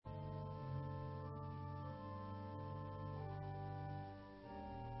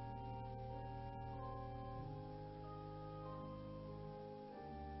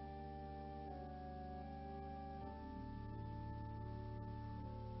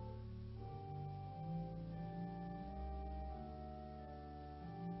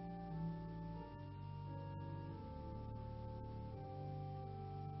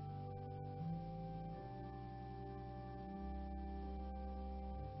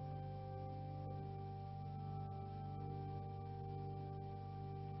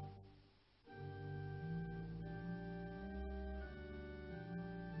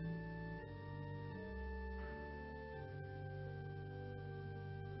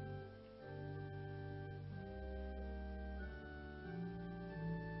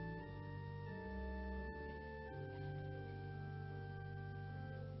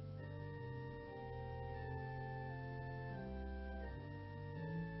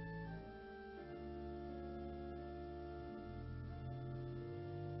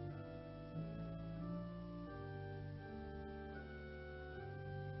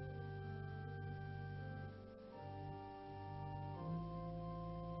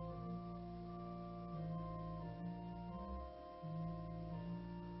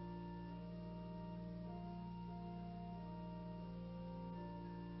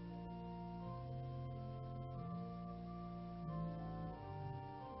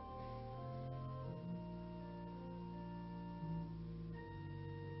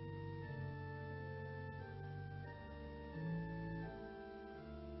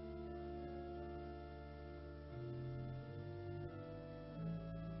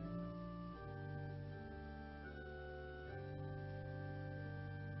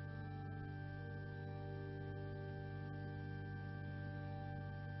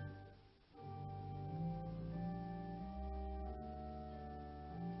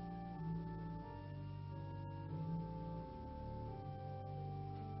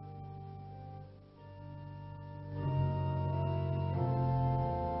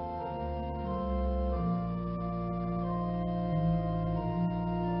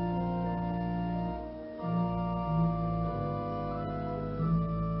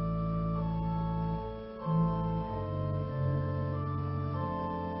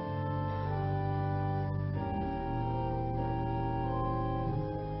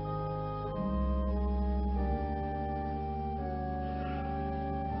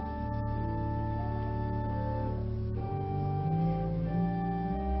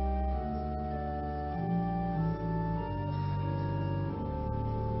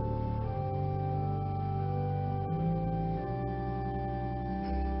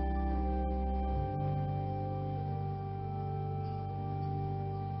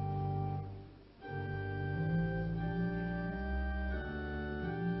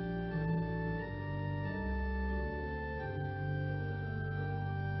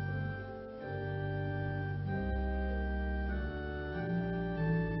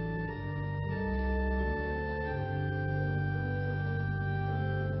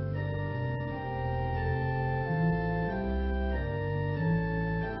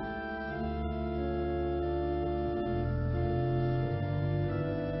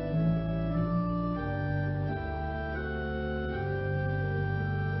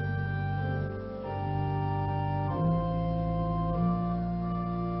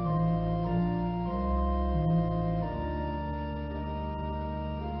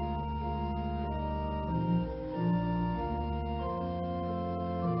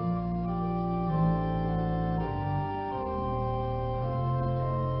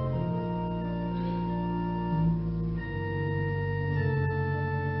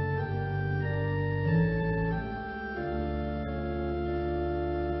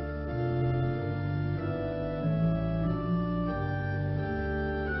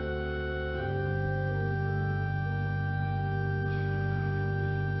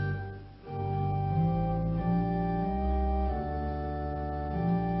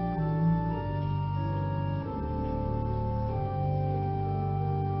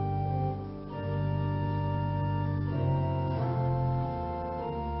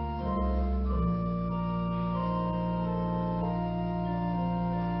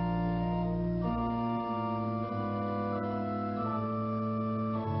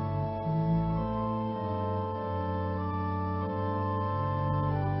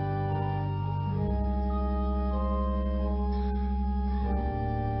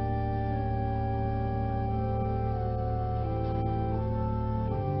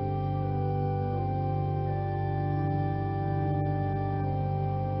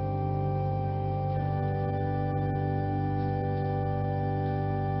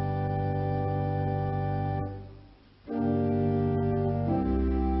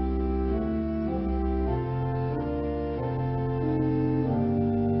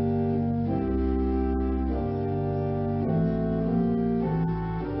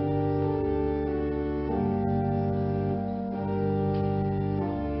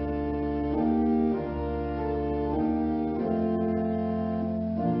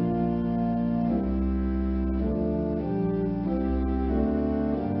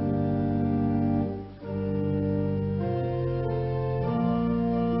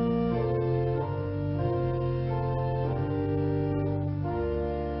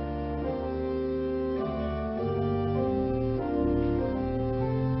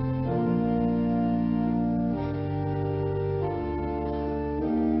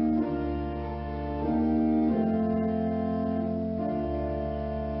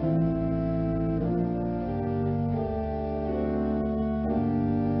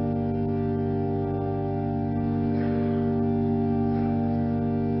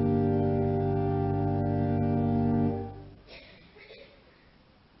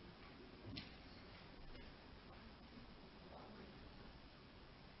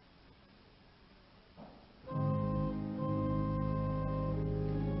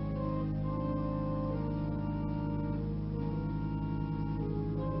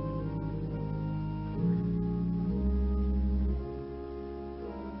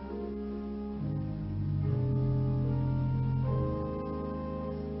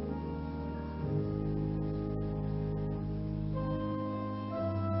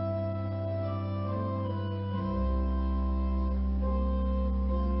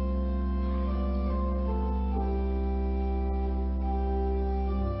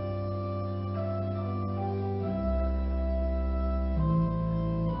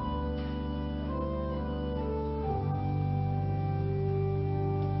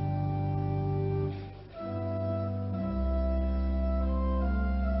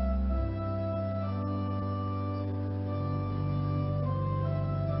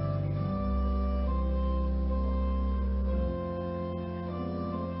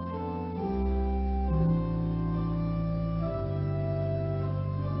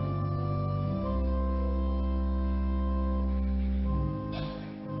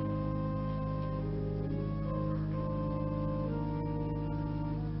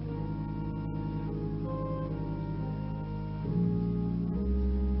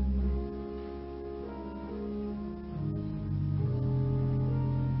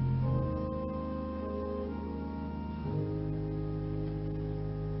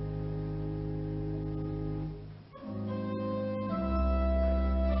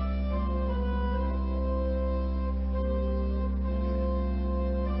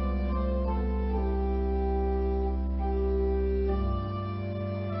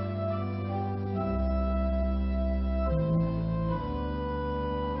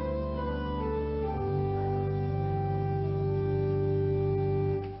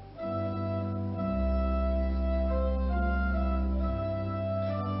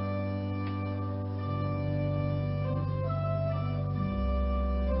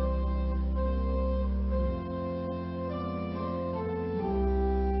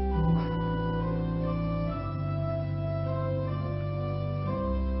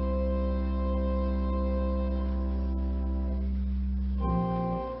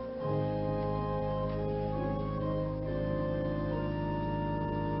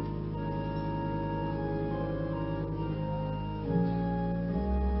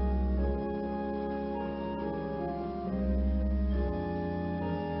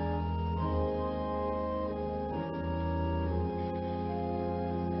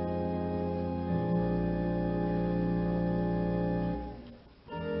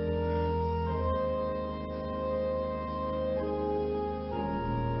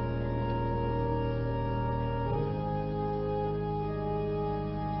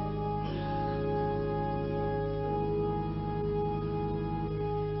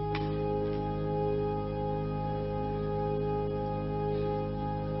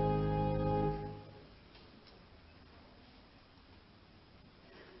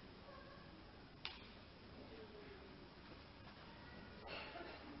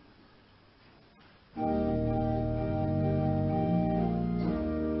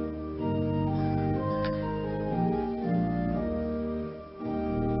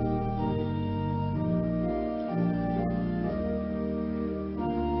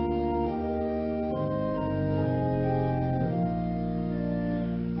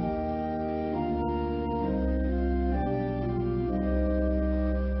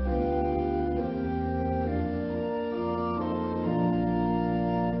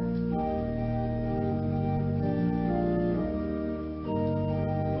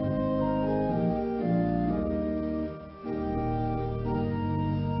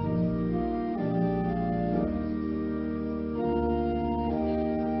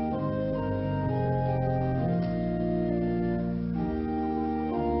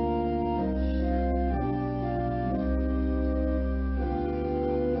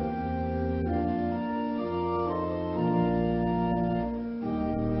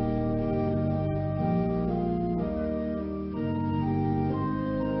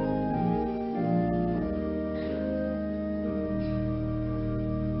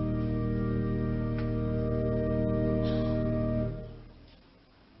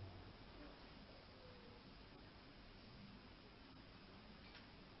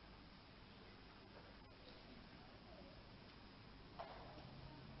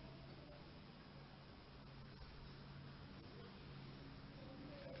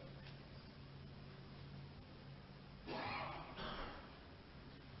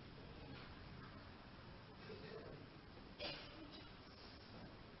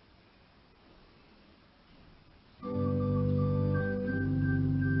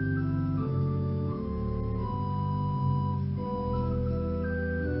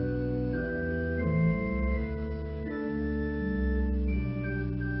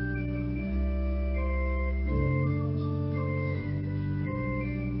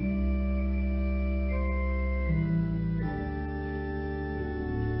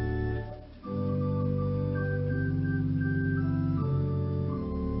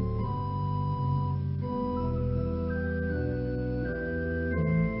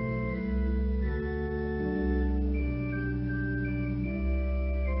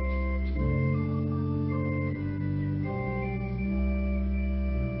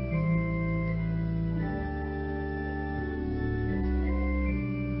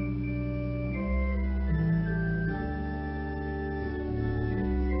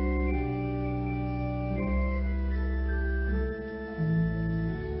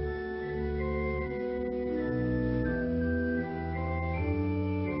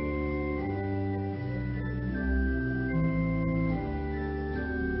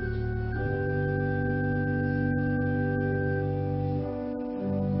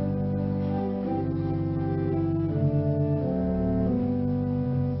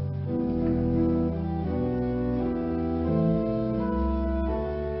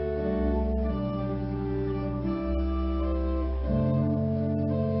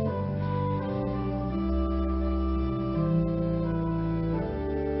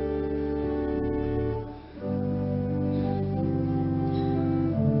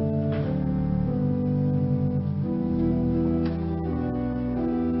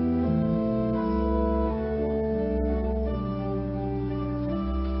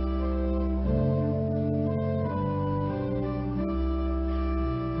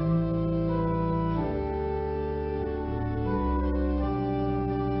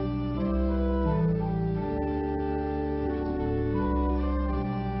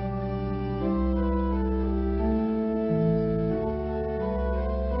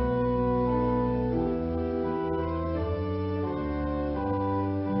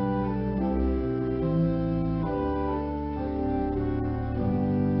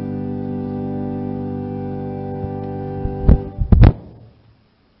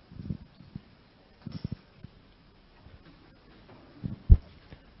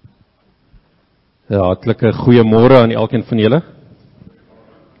Ja, hartlike goeiemôre aan elkeen van julle.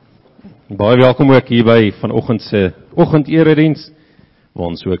 Baie welkom ook hier by vanoggend se oggenderediens,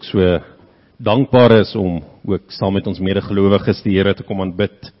 waar ons ook so dankbaar is om ook saam met ons medegelowiges die Here te kom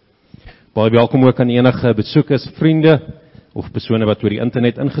aanbid. Baie welkom ook aan enige besoekers, vriende of persone wat oor die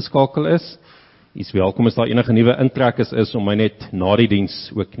internet ingeskakel is. U is welkom as daar enige nuwe intrekkers is om my net na die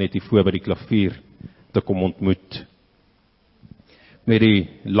diens ook net hier voor by die klavier te kom ontmoet. Met die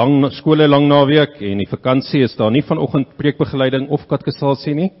skole lang naweek en die vakansie is daar nie vanoggend preekbegeleiding of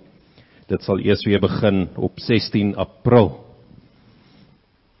katekisasie nie. Dit sal eers weer begin op 16 April.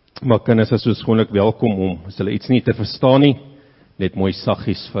 Maar kinders is soos gewoonlik welkom om, as hulle iets nie te verstaan nie, net mooi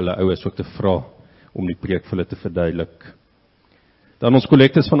saggies vir hulle ouers ook te vra om die preek vir hulle te verduidelik. Dan ons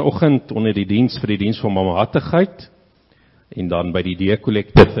kollektes vanoggend onder die diens vir die diens van barmhartigheid en dan by die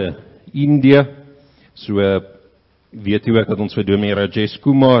D-kollekte vir Indië. So weet u ook dat ons vir Dominee Rajesh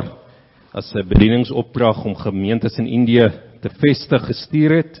Kumar as 'n bedieningsopdrag om gemeentes in Indië te vestig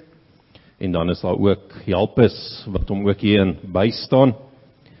gestuur het. En dan is daar ook helpers wat hom ook hierin bystaan.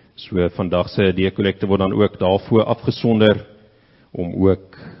 So vandag se D-kollekte word dan ook daarvoor afgesonder om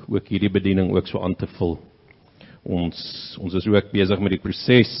ook hierdie bediening ook so aan te vul. Ons is ook besig met die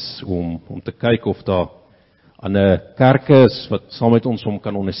proses om te kyk of daar ander kerke is wat saam met ons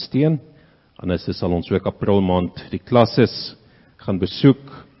kan ondersteun. Anders sal ons ook April maand die klasses gaan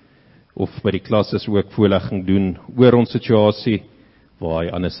besoek of by die klasses ook voorlegging doen oor ons situasie waar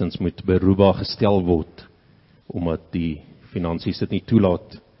hy andersins moet beroepbaar gestel word omdat die finansies dit nie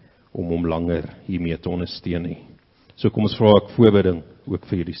toelaat om hom langer hiermee te ondersteun nie. So kom ons vra ek voorbidding ook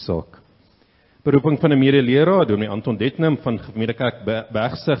vir hierdie saak. Beroeping van 'n medeleraar, Dominee Anton Detnem van Gemeente Kerk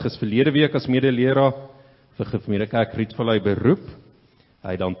Bergsig is verlede week as medeleraar vir Gemeente Kerk Rietvallei beroep.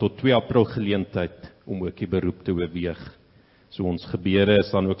 Hy dan tot 2 April geleentheid om ook die beroep te oorweeg. So ons gebede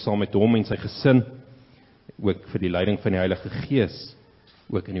is dan ook saam met hom en sy gesin, ook vir die leiding van die Heilige Gees,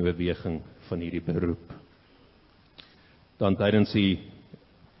 ook in die oorweging van hierdie beroep. Dan tydens die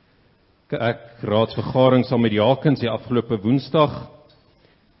kerkraadsvergadering saam met die diakens die afgelope Woensdag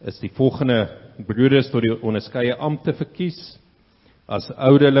is die volgende broeders tot die onderskeie ampte verkies. As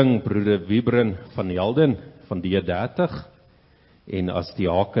ouderling broeder Wiebren van Helden van D30 en as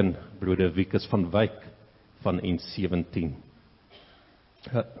diaken broeder Wiekes van Wyk van N17.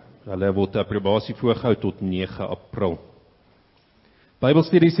 Hulle word approbasie voorgehou tot 9 April.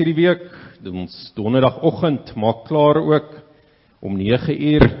 Bybelstudies hierdie week, ons donderdagoggend maak klaar ook om 9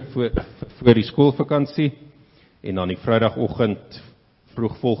 uur voor die skoolvakansie en dan die vrydagoggend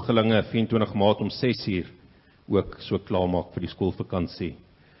vroegvolgelinge 24 Maart om 6 uur ook so klaar maak vir die skoolvakansie.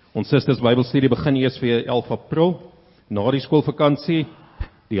 Ons susters Bybelstudie begin eers vir 11 April. Na die skoolvakansie,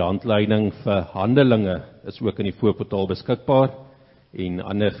 die handleiding vir Handelinge is ook in die voorportaal beskikbaar en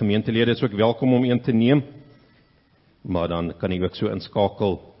ander gemeentelede is ook welkom om een te neem, maar dan kan jy ook so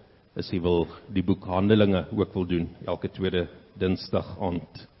inskakel as jy wil die boek Handelinge ook wil doen, elke tweede Dinsdag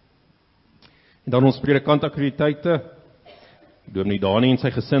aand. En dan ons predikantaktiwiteite, Dominee Dani en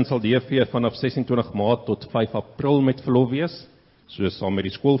sy gesin sal DV vanaf 26 Maart tot 5 April met verlof wees, so saam met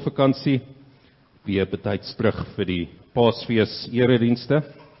die skoolvakansie, weer betyds terug vir die Paasfees eredienste.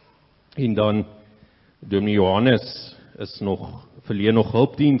 En dan Dominee Johannes is verleen nog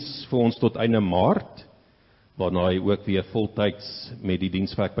hulpdiens vir ons tot einde Maart, waarna hy ook weer voltyds met die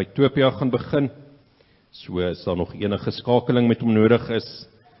dienswerk by Topia gaan begin. So is daar nog enige skakeling met hom nodig is,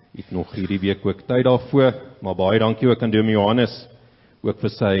 het nog hierdie week ook tyd daarvoor, maar baie dankie ook aan Dominee Johannes, ook vir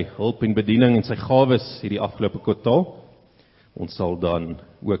sy hulp en bediening en sy gawes hierdie afgelope kwartaal. Ons sal dan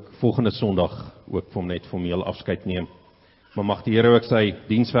ook volgende Sondag ook vir hom net formeel afskeid neem. Maar mag die Here ook sy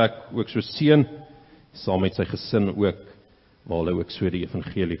dienswerk ook so seën, saam met sy gesin ook, waar hulle ook so die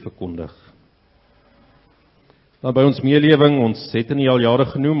evangelie verkondig. Dan by ons meelewing, ons het nie al jare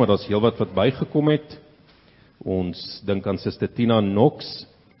genoem, maar daar's heelwat wat bygekom het. Ons dink aan Suster Tina Knox,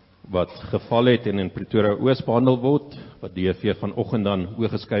 wat geval het en in Pretoria Oos behandel word, wat DV vanoggend dan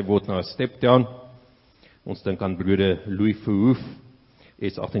oorgeskuif word na 'n step-down. Ons dink aan broeder Louis Verhoef,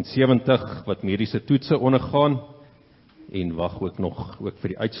 S78, wat mediese toetse ondergaan, en wag ook nog vir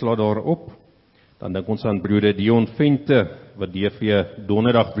die uitslae daarop. Dan dink ons aan broeder Dion Vente, wat DV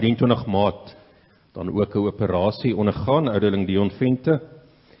donderdag 23 Maart, dan ook 'n operasie ondergaan, ouderling Dion Vente.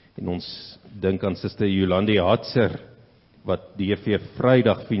 En ons dink aan Suster Jolande Hatzer, wat DV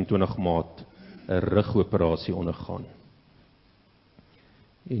Vrydag 24 Maart 'n rugoperasie ondergaan.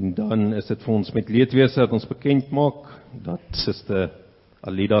 En dan is dit vir ons met leedwese dat ons bekend maak dat Suster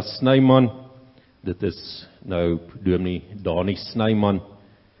Alida Snyman, dit is nou Dominee Dani Snyman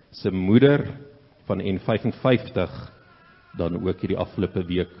se moeder van N55, dan ook hierdie afgelope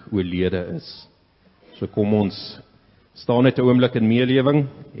week oorlede is. So kom ons staan net 'n oomblik in meelewing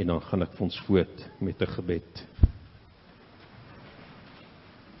en dan gaan ek vir ons voort met 'n gebed.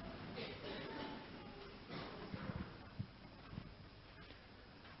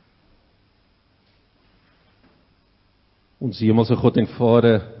 Ons hemelse God en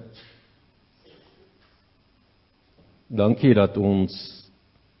Vader, dankie dat ons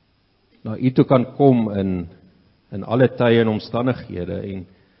na U toe kan kom in alle tye en omstandighede en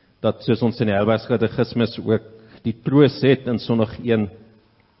dat soos ons in die Herbergskatekismes ook die troos het in Sondag 1,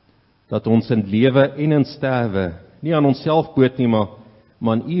 dat ons in lewe en in sterwe nie aan onsself boot nie, maar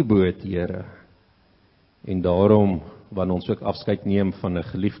aan U boot, Here. En daarom, wanneer ons ook afskeid neem van 'n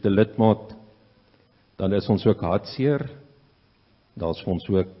geliefde lidmaat, dan is ons ook hartseer. Daar's vir ons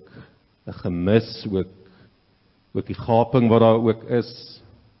ook 'n gemis, ook die gaping wat daar ook is.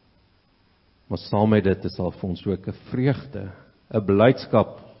 Maar saam met dit is daar vir ons ook 'n vreugde, 'n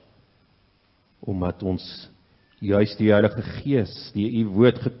blydskap, omdat ons juis die Heilige Gees, die U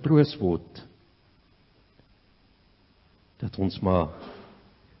woord getroos word, dat ons maar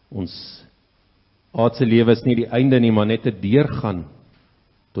ons aardse lewe is nie die einde nie, maar net 'n deurgaan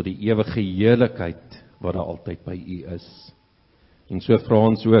tot die ewige heerlikheid wat daar altyd by U is. En so vra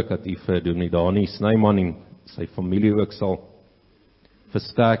ons ook dat U vir Dominee Dani Snyman en sy familie ook sal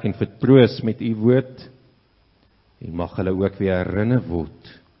versterk en vertroos met U woord, en mag hulle ook weer herinner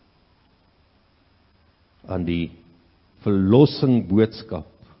word aan die verlossing boodskap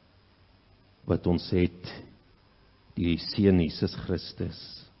wat ons het, die Seun Jesus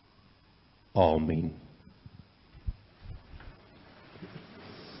Christus. Amen.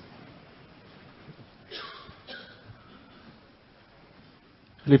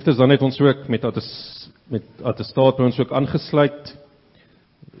 Geliefdes, dan het ons ook met attestaat by ons ook aangesluit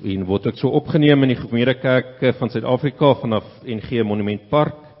en word ook so opgeneem in die Gemeentekerk van Suid-Afrika vanaf NG Monument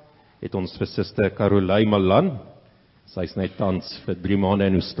Park. Het ons vir Suster Carolei Malan. Sy is net tans vir 3 maande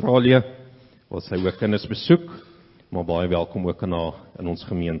in Australië, waar sy ook kinders besoek, maar baie welkom ook aan haar in ons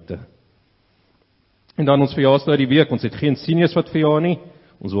gemeente. En dan ons verjaarsdag die week, ons het geen seniors wat verjaar nie,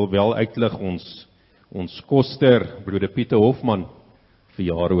 ons wil wel uitlig ons koster, broeder Pieter Hofman,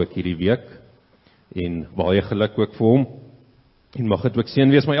 verjaar ook hierdie week, en baie geluk ook vir hom, en mag het ook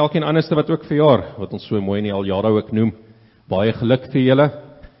seën wees, maar elkeen anderste wat ook verjaar, wat ons so mooi in die aljare ook noem, baie geluk vir julle,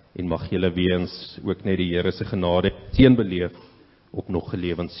 en mag julle weens ook net die Here se genade seën beleef op nog 'n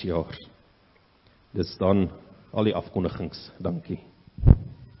lewensjaar. Dis dan al die afkondigings. Dankie.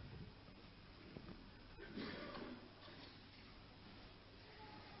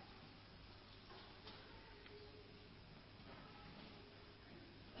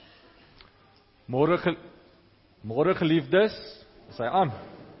 Môre geliefdes, is hy aan.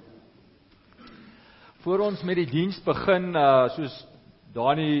 Voor ons met die diens begin, soos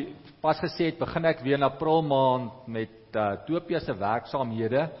Dani pas gesê het, begin ek weer in April maand met Topia se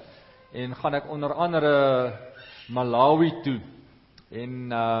werksaamhede, en gaan ek onder andere Malawi toe.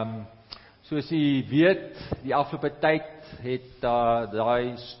 En soos u weet, die afgelope tyd het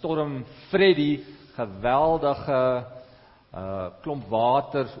daai storm Freddy geweldige klomp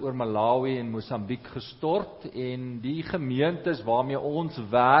waters oor Malawi en Mosambiek gestort, en die gemeentes waarmee ons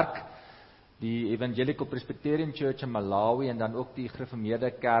werk, die Evangelical Presbyterian Church in Malawi en dan ook die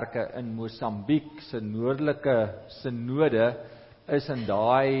gereformeerde kerke in Mosambiek se noordelike synode, is in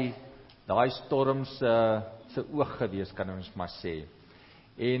daai storm se oog gewees, kan ons maar sê.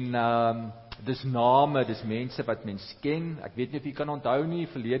 En dis name, dis mense wat mens ken. Ek weet nie of jy kan onthou nie,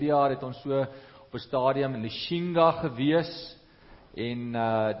 verlede jaar het ons so op 'n stadium in Lishinga gewees, en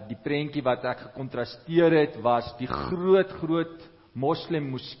die prentjie wat ek gekontrasteer het, was die groot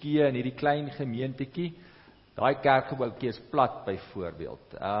moslim moskee in hierdie klein gemeentetjie. Daai kerkgebouetjie is plat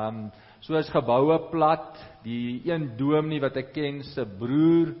byvoorbeeld. So is geboue plat, die een dominee wat ek ken, se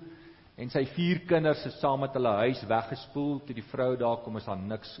broer en sy 4 kinders is saam met hulle huis weggespoel, toe die vrou daar kom is daar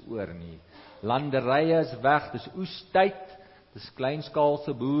niks oor nie. Landerye is weg, dis oestyd, dis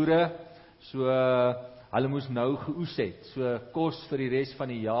kleinskaalse boere, so hulle moes nou geoes het, so kos vir die res van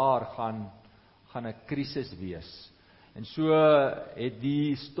die jaar gaan 'n krisis wees. En so het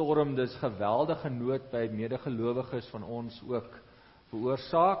die storm dus geweldige nood by medegelowiges van ons ook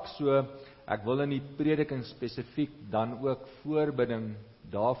veroorsaak. So ek wil in die prediking spesifiek dan ook voorbidding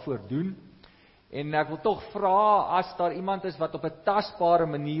daarvoor doen. En ek wil tog vra, as daar iemand is wat op 'n tasbare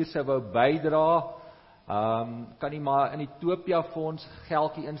manier sou wou bydra, kan jy maar in die Topia Fonds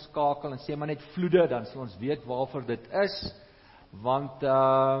geldjie inskakel en sê maar net vloede, dan sal ons weet waarvoor dit is, want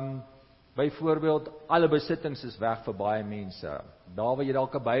byvoorbeeld alle besittings is weg vir baie mense. Daar waar jy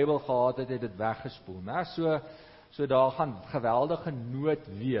dalk 'n Bybel gehad het, het dit weggespoel, né? So So daar gaan geweldige nood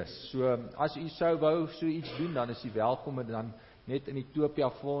wees. So as u sou wou so iets doen, dan is u welkom om dan net in die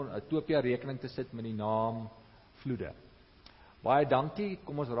Ethiopia rekening te sit met die naam vloede. Baie dankie,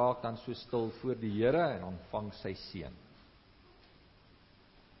 kom ons raak dan so stil voor die Here en ontvang sy seën.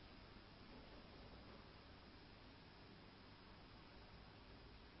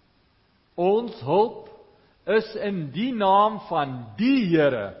 Ons hulp is in die naam van die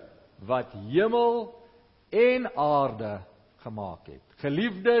Here wat hemel en aarde gemaak het.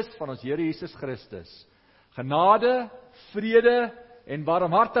 Geliefdes van ons Here Jesus Christus, genade, vrede en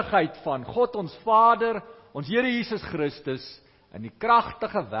barmhartigheid van God ons Vader, ons Here Jesus Christus, in die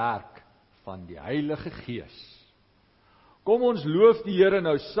kragtige werk van die Heilige Gees. Kom ons loof die Here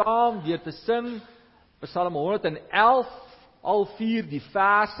nou saam deur te sing Psalm 111, al 4 die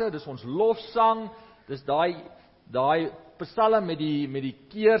verse, dis ons lofsang, dis daai Psalm met die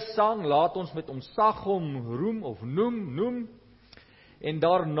keersang, laat ons met omsag hom roem of noem. En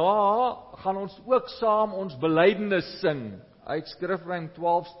daarna gaan ons ook saam ons belydenis sing uit Skrifruim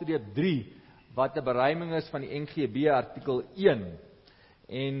 12:3 wat 'n beruiming is van die NGB artikel 1.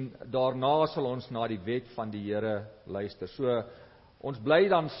 En daarna sal ons na die wet van die Here luister. So ons bly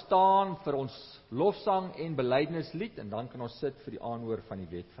dan staan vir ons lofsang en belydenislied en dan kan ons sit vir die aanhoor van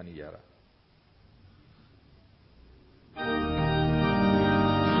die wet van die Here.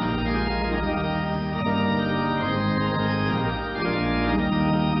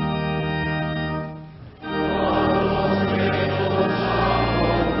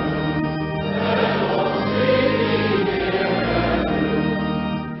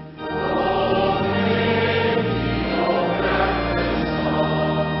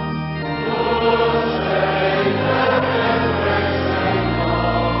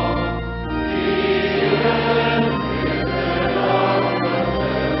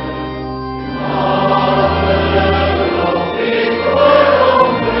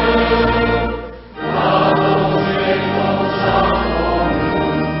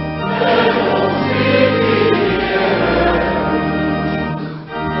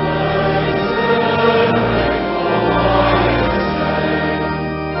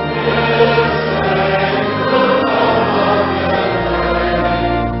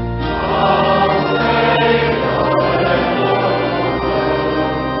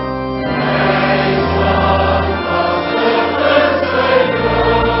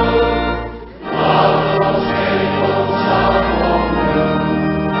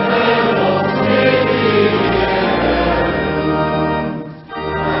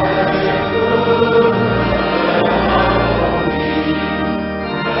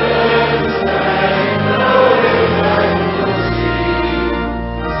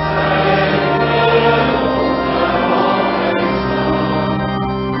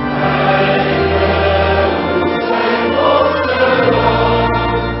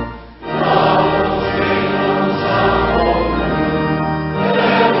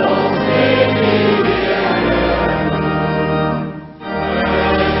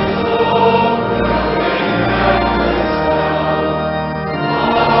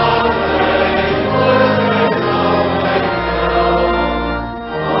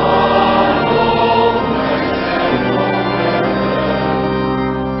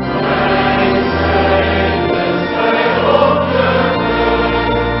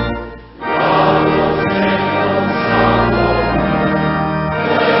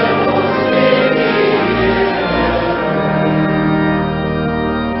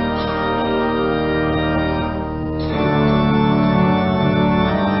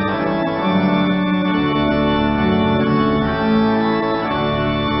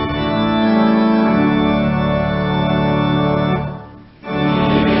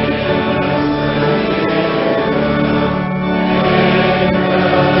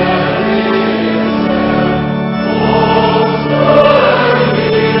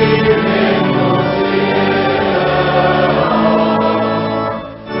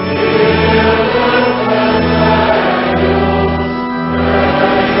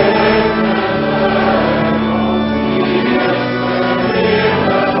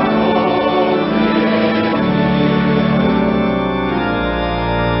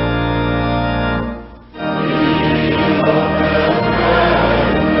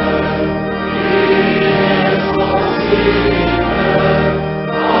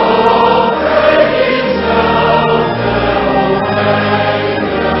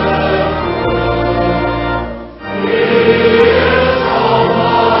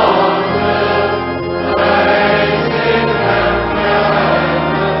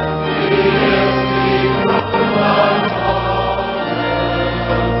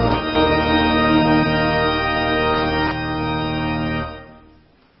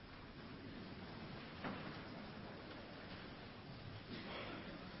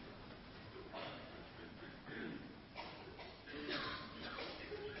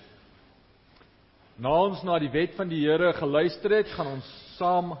 Na ons na die wet van die Here geluister het, gaan ons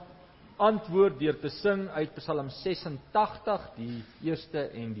saam antwoord deur te sing uit Psalm 86, die eerste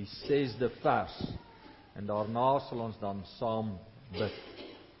en die 6de vers. En daarna sal ons dan saam bid.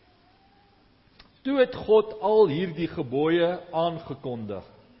 Toe het God al hierdie gebooie aangekondig.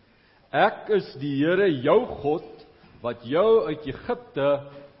 Ek is die Here jou God, wat jou uit Egipte,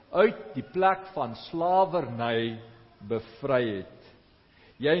 uit die plek van slawerny bevry het.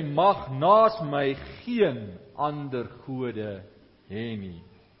 Jy mag naas my geen ander gode hê nie.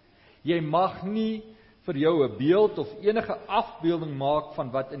 Jy mag nie vir jou 'n beeld of enige afbeelding maak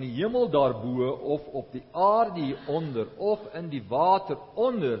van wat in die hemel daarbo of op die aarde hieronder of in die water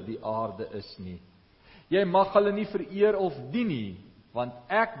onder die aarde is nie. Jy mag hulle nie vereer of dien nie, want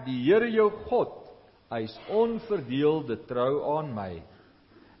ek, die Here jou God, is onverdeelde trou aan my.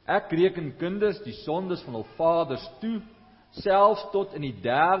 Ek reken kinders die sondes van hul vaders toe, selfs tot in die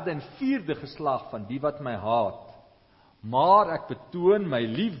 3de en 4de geslag van die wat my haat. Maar ek betoon my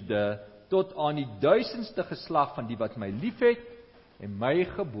liefde tot aan die 1000ste geslag van die wat my liefhet en my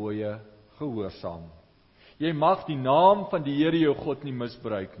gebooie gehoorsaam. Jy mag die naam van die Here jou God nie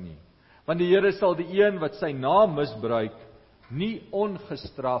misbruik nie, want die Here sal die een wat sy naam misbruik nie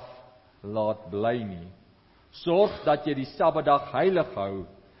ongestraf laat bly nie. Sorg dat jy die Sabbatdag heilig hou.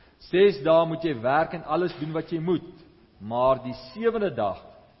 6 dae moet jy werk en alles doen wat jy moet, maar die 7de dag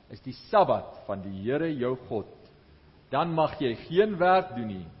is die Sabbat van die Here jou God. Dan mag jy geen werk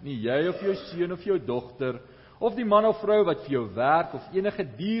doen nie jy of jou seun of jou dogter, of die man of vrou wat vir jou werk, of enige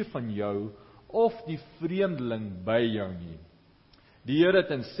dier van jou, of die vreemdeling by jou nie. Die Here het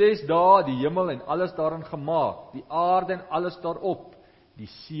in 6 dae die hemel en alles daarin gemaak, die aarde en alles daarop, die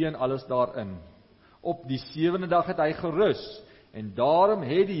see en alles daarin. Op die 7de dag het hy gerus, en daarom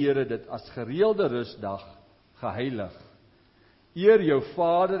het die Here dit as gereelde rusdag geheilig. Eer jou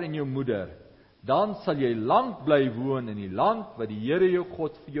vader en jou moeder, dan sal jy lank bly woon in die land wat die Here jou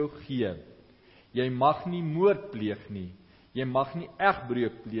God vir jou gee. Jy mag nie moord pleeg nie, jy mag nie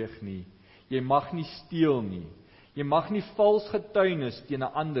egbreuk pleeg nie, jy mag nie steel nie, jy mag nie vals getuienis teen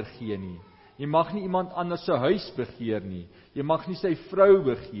 'n ander gee nie, jy mag nie iemand anders se huis begeer nie, jy mag nie sy vrou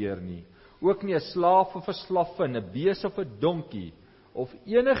begeer nie, ook nie 'n slaaf of 'n slavin, 'n bees of 'n donkie, of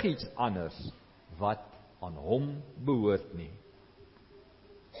enigiets anders wat aan hom behoort nie.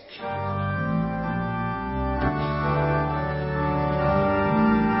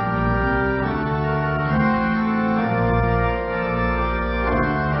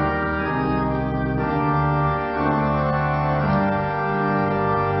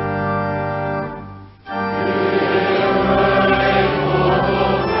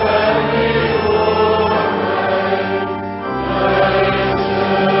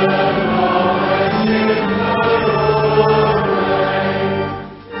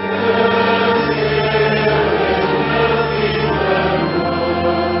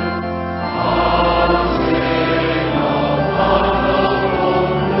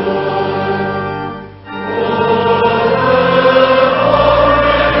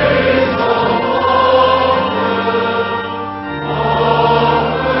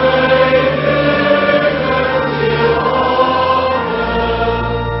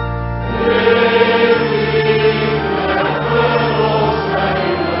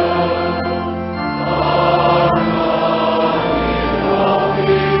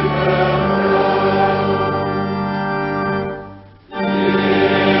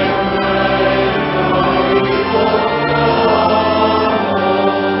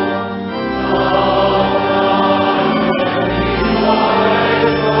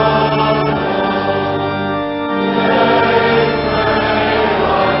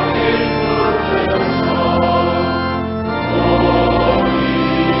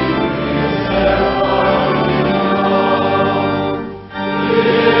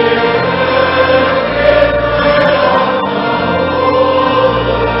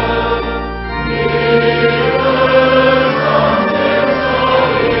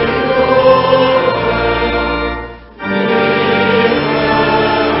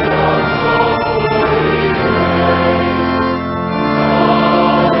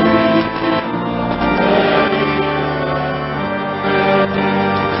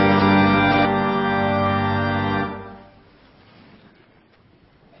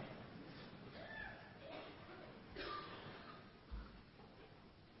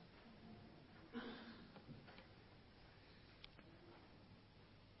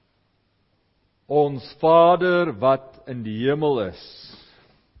 Ons Vader wat in die hemel is,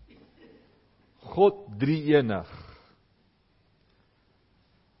 God drie-enig.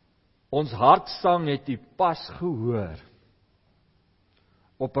 Ons hartsang het U pas gehoor.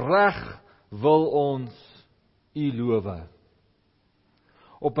 Opreg wil ons U loof.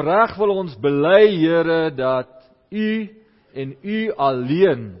 Opreg wil ons bely, Here, dat U en U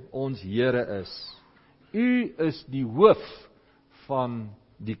alleen ons Here is. U is die hoof van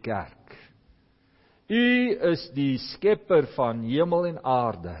die kerk. U is die skepper van hemel en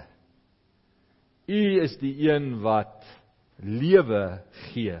aarde. U is die een wat lewe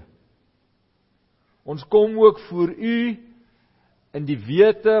gee. Ons kom ook voor U in die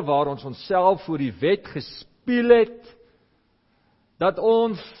wete waar ons onsself voor die wet gespieël het, dat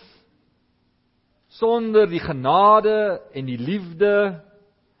ons sonder die genade en die liefde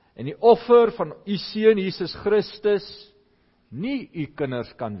en die offer van U Seun Jesus Christus nie U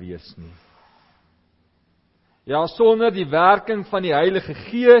kinders kan wees nie. Ja, sonder die werking van die Heilige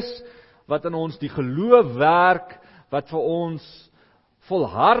Gees wat in ons die geloof werk, wat vir ons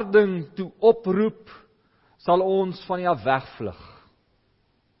volharding toe oproep, sal ons van U af wegvlug.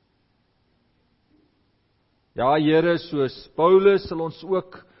 Ja, Here, soos Paulus sal ons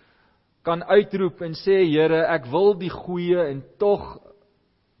ook kan uitroep en sê, Here, ek wil die goeie en tog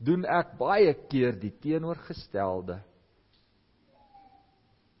doen ek baie keer die teenoorgestelde.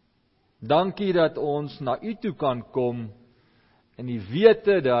 Dankie dat ons na U toe kan kom in die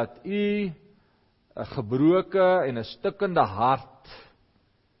wete dat U 'n gebroke en 'n stikkende hart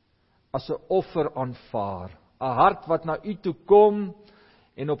as 'n offer aanvaar. 'n Hart wat na U toe kom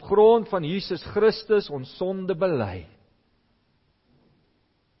en op grond van Jesus Christus ons sonde bely.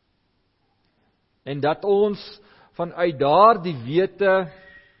 En dat ons vanuit daardie wete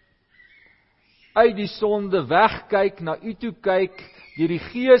uit die sonde wegkyk, na U toe kyk, deur die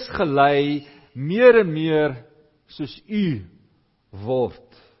Gees gelei, meer en meer soos U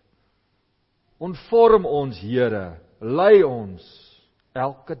word. Ontvorm ons, Here, lei ons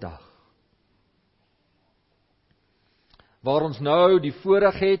elke dag. Waar ons nou die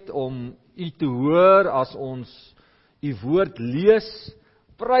voorreg het om U te hoor as ons U woord lees,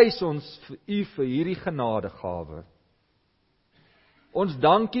 prys ons vir U vir hierdie genadegawe. Ons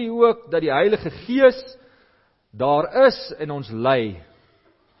dank U ook dat die Heilige Gees daar is en ons lei.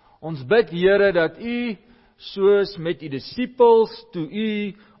 Ons bid, Here, dat U, soos met U disippels, toe U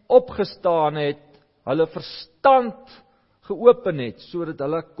opgestaan het, hulle verstand geopen het, sodat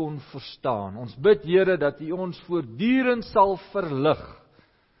hulle kon verstaan. Ons bid, Here, dat U ons voortdurend sal verlig,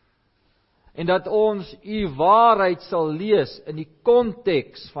 en dat ons U waarheid sal lees in die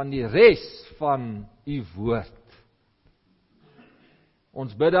konteks van die res van U woord.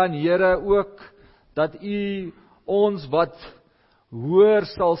 Ons bid dan, Here, ook dat U ons wat hoor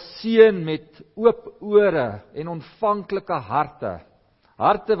sal seën met oop ore en ontvanklike harte.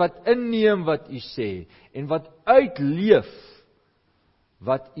 Harte wat inneem wat U sê en wat uitleef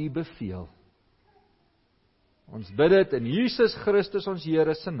wat U beveel. Ons bid dit in Jesus Christus ons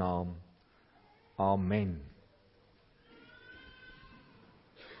Here se naam. Amen.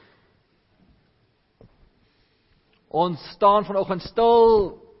 Ons staan vanoggend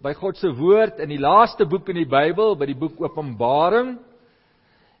stil by God se woord in die laaste boek in die Bybel, by die boek Openbaring.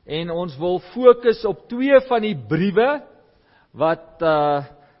 En ons wil fokus op 2 van die briewe wat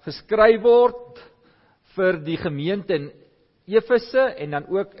geskryf word vir die gemeente in Efese en dan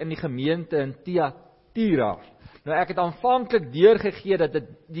ook in die gemeente in Thyatira. Nou ek het aanvanklik deurgegee dat dit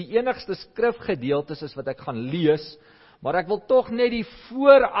die enigste skrifgedeeltes is wat ek gaan lees, maar ek wil tog net die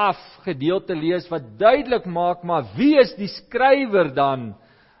vooraf gedeelte lees wat duidelik maak, maar wie is die skrywer dan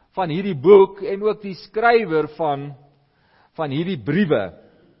van hierdie boek en ook die skrywer van hierdie briewe.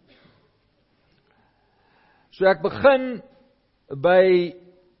 So ek begin by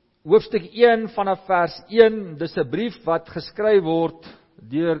hoofstuk 1 vanaf vers 1, dis 'n brief wat geskryf word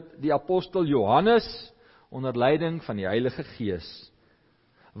deur die apostel Johannes onder leiding van die Heilige Gees.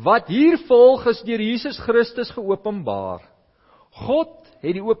 Wat hier volg is deur Jesus Christus geopenbaar. God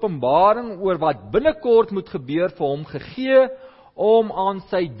het die openbaring oor wat binnekort moet gebeur vir hom gegee om aan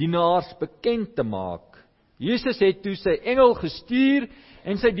sy dienaars bekend te maak. Jesus het toe sy engel gestuur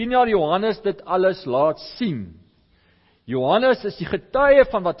en sy dienaar Johannes dit alles laat sien. Johannes is die getuie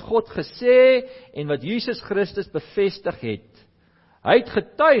van wat God gesê en wat Jesus Christus bevestig het. Hy het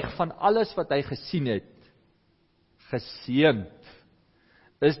getuig van alles wat hy gesien het. Geseënd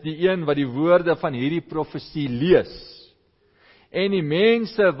is die een wat die woorde van hierdie profesie lees en die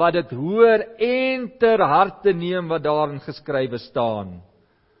mense wat dit hoor en ter harte neem wat daarin geskrywe staan,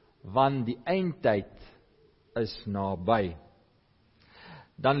 want die eindtyd is naby.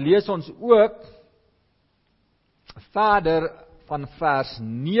 Dan lees ons ook verder van vers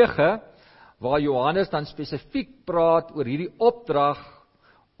 9, waar Johannes dan spesifiek praat oor hierdie opdrag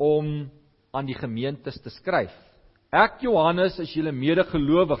om aan die gemeentes te skryf. Ek, Johannes, is julle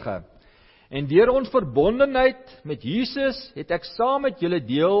medegelowige En deur ons verbondenheid met Jesus het ek saam met julle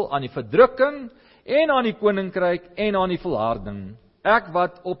deel aan die verdrukking en aan die koninkryk en aan die volharding. Ek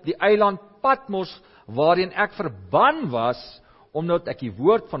wat op die eiland Patmos, waarheen ek verban was, omdat ek die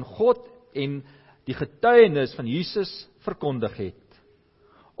woord van God en die getuienis van Jesus verkondig het.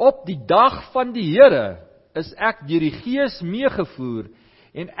 Op die dag van die Here is ek deur die Gees meegevoer,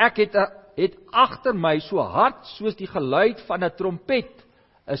 en ek het agter my so hard soos die geluid van 'n trompet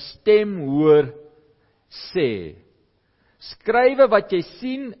 'n stem hoor sê: skrywe wat jy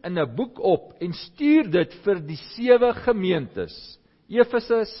sien in 'n boek op en stuur dit vir die 7 gemeentes: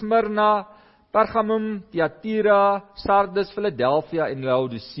 Efese, Smyrna, Pergamum, Thyatira, Sardis, Philadelphia en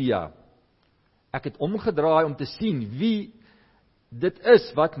Laodicea. Ek het omgedraai om te sien wie dit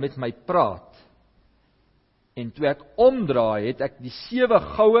is wat met my praat. En toe ek omdraai, het ek die 7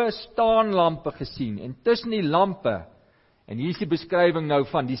 goue staanlampe gesien, en tussen die lampe, en hier is die beskrywing nou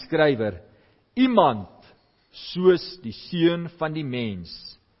van die skrywer, iemand soos die seun van die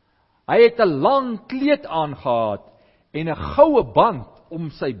mens. Hy het 'n lang kleed aangehad en 'n goue band om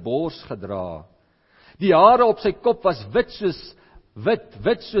sy bors gedra. Die hare op sy kop was wit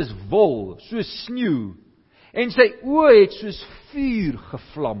soos wol, soos sneeu, en sy oë het soos vuur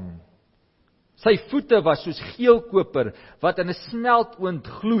gevlam. Sy voete was soos geelkoper wat in 'n smeltoond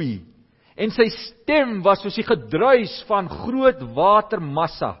gloei, en sy stem was soos die gedruis van groot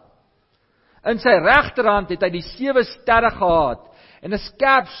watermassa. In sy regterhand het hy die 7 sterre gehad, en 'n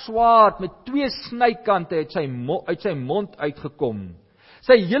skerp swaard met 2 snykante uit sy mond uitgekom.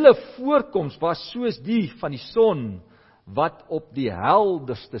 Sy hele voorkoms was soos die van die son wat op die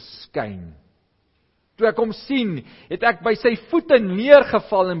helderste skyn. Toe ek hom sien, het ek by sy voete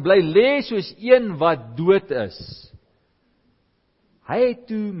neergeval en bly lê soos een wat dood is. Hy het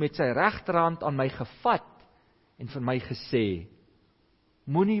toe met sy regterhand aan my gevat en vir my gesê: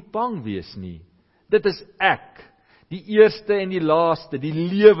 moenie bang wees nie. Dit is ek, die eerste en die laaste, die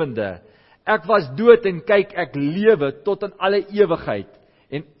lewende. Ek was dood en kyk, ek lewe tot in alle ewigheid.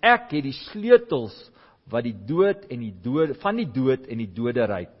 En ek het die sleutels van die dood en die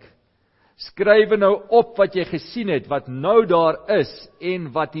doderyk. Skrywe nou op wat jy gesien het, wat nou daar is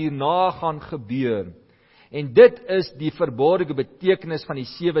en wat hierna gaan gebeur. En dit is die verborgde betekenis van die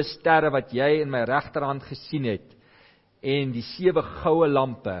 7 sterre wat jy in my regterhand gesien het, en die 7 goue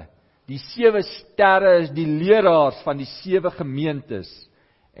lampe. Die 7 sterre is die leraars van die 7 gemeentes,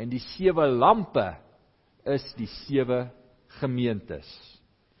 en die 7 lampe is die 7 gemeentes.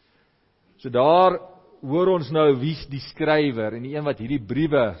 So daar hoor ons nou wie's die skrywer, en die een wat hierdie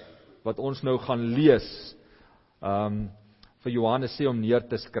briewe wat ons nou gaan lees, vir Johannes sê om neer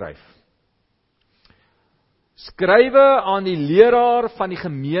te skryf. Skrywe aan die leraar van die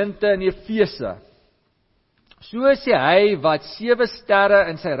gemeente in Efese. So sê hy wat 7 sterre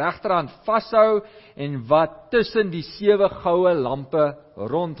in sy regterhand vashou en wat tussen die 7 goue lampe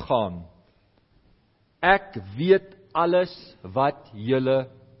rondgaan. Ek weet alles wat julle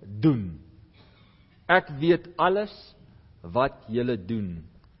doen. Ek weet alles wat julle doen.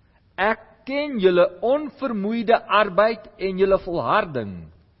 Ek ken julle onvermoeide arbeid en julle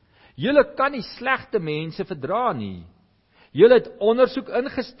volharding. Julle kan nie slegte mense verdra nie. Julle het ondersoek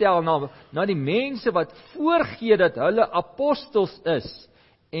ingestel na die mense wat voorgee dat hulle apostels is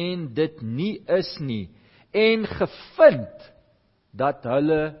en dit nie is nie, en gevind dat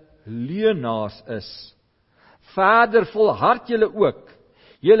hulle leuenaars is. Verder volhard julle ook.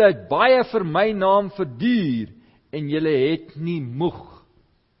 Julle het baie vir my naam verduur en julle het nie moeg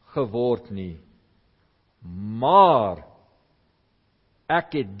geword nie. Maar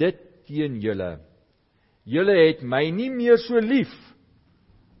ek het dit teen julle. Julle het my nie meer so lief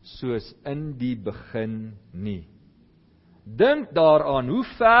soos in die begin nie. Dink daaraan hoe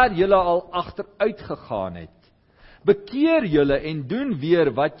ver julle al agteruit gegaan het. Bekeer julle en doen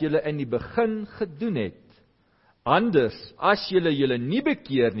weer wat julle in die begin gedoen het. Anders, as julle nie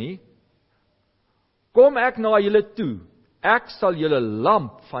bekeer nie, kom ek na julle toe. Ek sal julle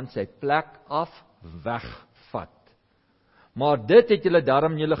lamp van sy plek af wegvat. Maar dit het julle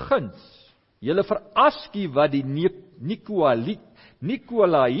darm julle guns. Julle verafskuw wat die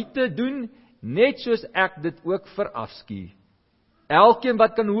Nikolaïte doen, net soos ek dit ook verafskuw. Elkeen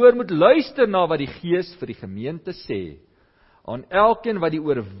wat kan hoor, moet luister na wat die Gees vir die gemeente sê. Aan elkeen wat die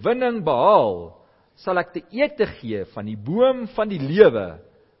oorwinning behaal, sal ek te ete gee van die boom van die lewe,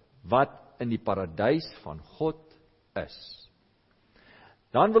 wat in die paradys van God is.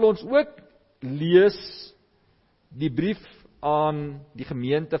 Dan wil ons ook lees die brief aan die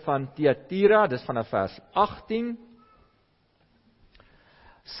gemeente van Thyatira, dis vanaf vers 18.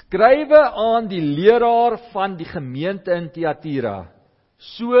 Skrywe aan die leraar van die gemeente in Thyatira.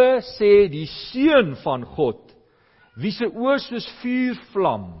 So sê die Seun van God, wie se oë soos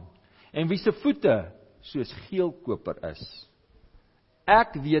vuurvlam en wie se voete soos geelkoper is.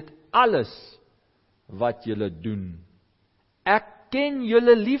 Ek weet alles wat julle doen. Ek ken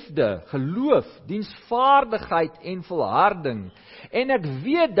julle liefde, geloof, diensvaardigheid en volharding, en ek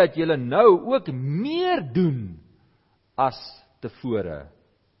weet dat julle nou ook meer doen as tevore.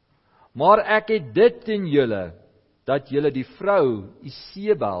 Maar ek het dit teen julle, dat julle die vrou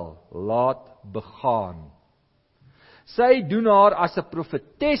Isebel laat begaan. Sy doen haar as 'n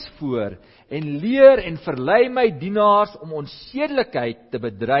profetes voor en leer en verlei my dienaars om onsedelikheid te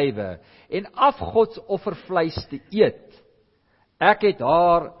bedrywe en afgodsoffervleis te eet. Ek het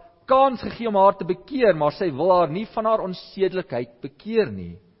haar kans gegee om haar te bekeer, maar sy wil haar nie van haar onsedelikheid bekeer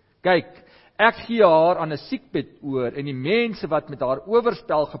nie. Kyk, ek gee haar aan 'n siekbed oor en die mense wat met haar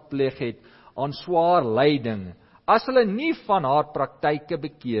oorspel gepleeg het aan swaar lyding, as hulle nie van haar praktyke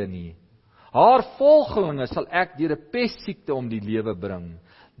bekeer nie. Haar volgelinge sal ek deur 'n pestsiekte om die lewe bring.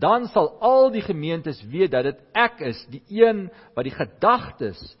 Dan sal al die gemeentes weet dat dit ek is, die een wat die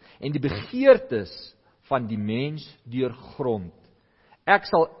gedagtes en die begeertes van die mens deurgrond. Ek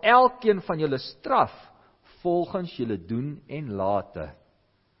sal elkeen van julle straf volgens julle doen en late.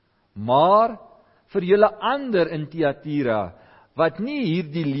 Maar vir julle ander in Thyatira, wat nie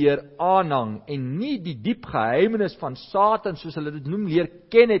hierdie leer aanhang en nie die diep geheimenis van Satan, soos hulle dit noem, leer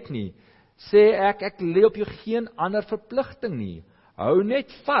ken het nie, sê ek lê op jou geen ander verpligting nie. Hou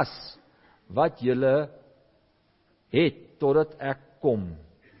net vas wat julle het, totdat ek kom.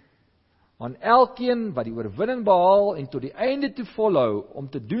 Want elkeen wat die oorwinning behaal en tot die einde toe volhou, om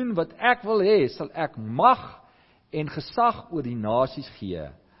te doen wat ek wil hê, sal ek mag en gesag oor die nasies gee.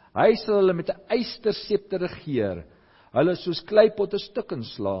 Hy sal hulle met 'n ysterscepter regeer, hulle soos kleipotte stukken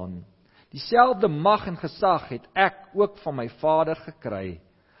slaan. Dieselfde mag en gesag het ek ook van my Vader gekry.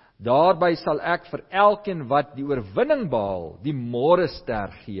 Daarby sal ek vir elkeen wat die oorwinning behaal, die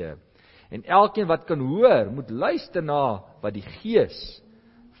môrester gee. En elkeen wat kan hoor, moet luister na wat die Gees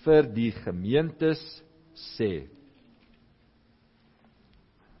vir die gemeentes sê.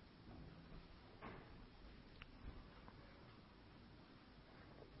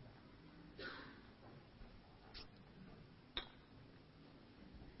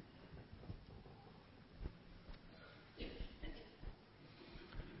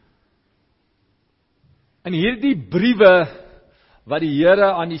 In hierdie briewe wat die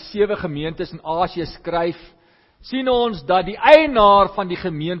Here aan die 7 gemeentes in Asië skryf, sien ons dat die eienaar van die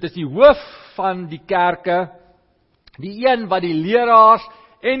gemeentes, die hoof van die kerke, die een wat die leraars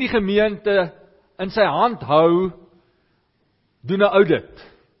en die gemeente in sy hand hou, doen 'n audit.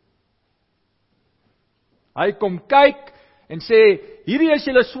 Hy kom kyk en sê, hierdie is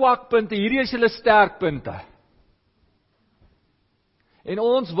julle swakpunte, hierdie is julle sterkpunte. En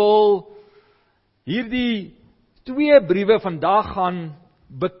ons wil hierdie 2 briewe vandag gaan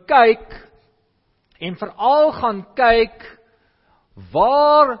bekyk en veral gaan kyk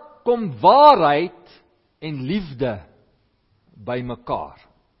waar kom waarheid en liefde by mekaar.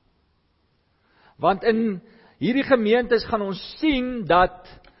 Want in hierdie gemeentes gaan ons sien dat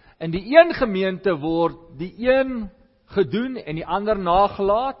in die een gemeente word die een gedoen en die ander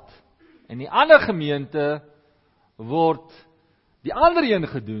nagelaat, en die ander gemeente word die ander een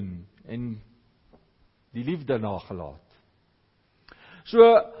gedoen en die liefde nagelaat. So,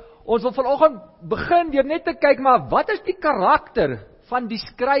 ons wil vanoggend begin deur net te kyk, maar wat is die karakter van die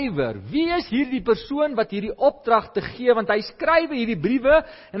skrywer? Wie is hierdie persoon wat hierdie opdrag te gee? Want hy skryf hierdie briewe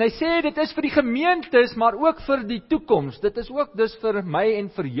en hy sê dit is vir die gemeentes, maar ook vir die toekoms. Dit is ook dus vir my en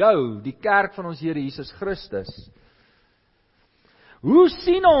vir jou, die kerk van ons Here Jesus Christus. Hoe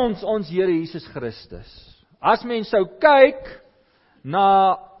sien ons Here Jesus Christus? As mens sou kyk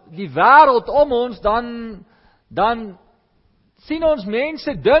na die wêreld om ons, dan sien ons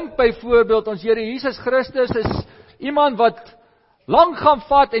mense dink byvoorbeeld ons Here Jesus Christus is iemand wat lank gaan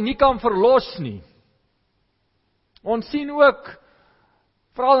vat en nie kan verlos nie. Ons sien ook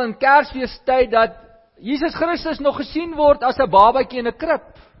veral in Kersfeestyd dat Jesus Christus nog gesien word as 'n babatjie in 'n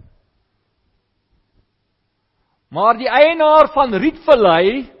krib. Maar die eienaar van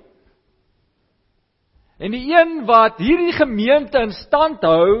Rietvallei en die een wat hierdie gemeente in stand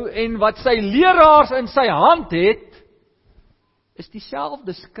hou en wat sy leraars in sy hand het, is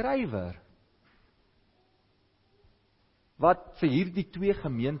dieselfde skrywer wat vir hierdie 2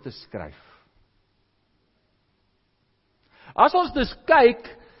 gemeentes skryf. As ons dus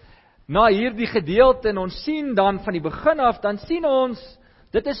kyk na hierdie gedeelte en ons sien dan van die begin af, dan sien ons,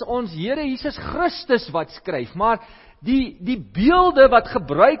 dit is ons Here Jesus Christus wat skryf, maar die beelde wat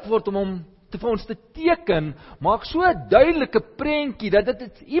gebruik word om hom vir ons te teken, maak so 'n duidelike prentjie, dat dit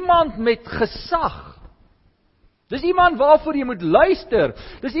is iemand met gesag. Dis iemand waarvoor jy moet luister.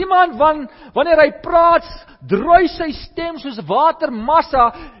 Dis iemand wanneer hy praat, drooi sy stem soos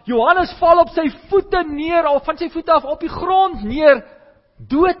watermassa. Johannes val op sy voete neer, of van sy voete af op die grond neer,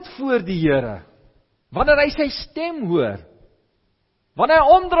 dood voor die Here. Wanneer hy sy stem hoor, wanneer hy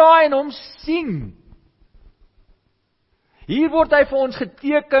omdraai en hom sien. Hier word hy vir ons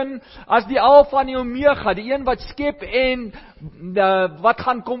geteken as die Alfa en die Omega, die een wat skep en wat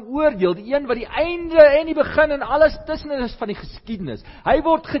gaan kom oordeel, die een wat die einde en die begin en alles tussenin is van die geskiedenis. Hy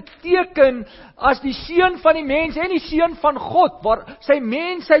word geteken as die seun van die mens en die seun van God, waar sy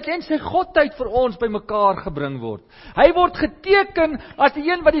mensheid en sy godheid vir ons bymekaar gebring word. Hy word geteken as die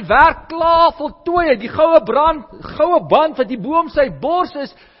een wat die werk klaar voltooi het, die goue band wat die bo om sy bors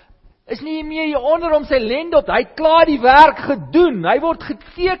is nie meer hier onder om sy lende op. Hy het klaar die werk gedoen. Hy word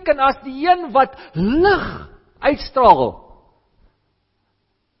geteken as die een wat lig uitstraal.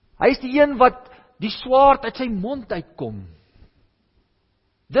 Hy is die een wat die swaard uit sy mond uitkom.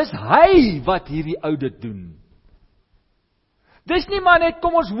 Dis hy wat hierdie oudit doen. Dis nie maar net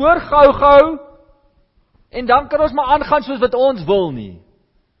kom ons hoor gou en dan kan ons maar aangaan soos wat ons wil nie.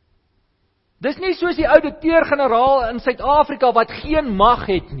 Dis nie soos die ouditeur-generaal in Suid-Afrika wat geen mag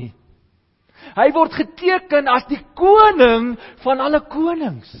het nie. Hy word geteken as die koning van alle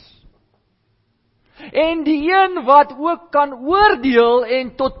konings. En die een wat ook kan oordeel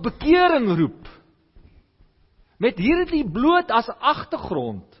en tot bekering roep. Met hierdie bloot as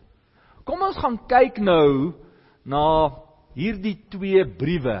agtergrond. Kom ons gaan kyk nou na hierdie 2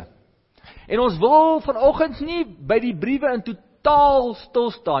 briewe. En ons wil vanoggend nie by die briewe in totaal stil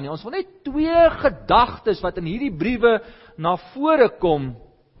staan nie. Ons wil net 2 gedagtes wat in hierdie briewe na vore kom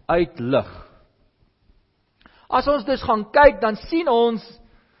uitlig. As ons dus gaan kyk, dan sien ons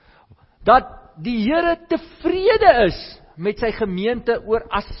dat die Here tevrede is met sy gemeente oor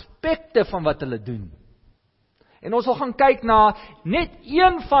aspekte van wat hulle doen. En ons wil gaan kyk na net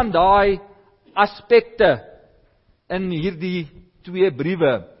een van daai aspekte in hierdie 2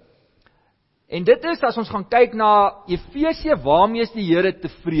 briewe. En dit is as ons gaan kyk na Efesië, waarmee is die Here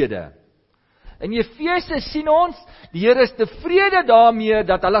tevrede? In Efesië sien ons, die Here is tevrede daarmee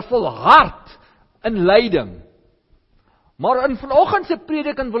dat hulle volhard in lyding. Maar in vanoggend se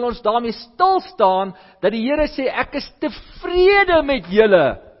prediking wil ons daarmee stil staan, dat die Here sê, ek is tevrede met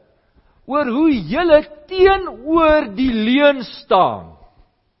julle, oor hoe julle teenoor die leuen staan.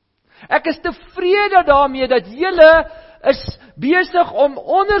 Ek is tevrede daarmee dat julle is besig om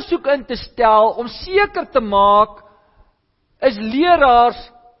ondersoek in te stel, om seker te maak, is leraars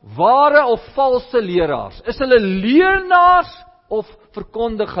ware of valse leraars? Is hulle leuenaars of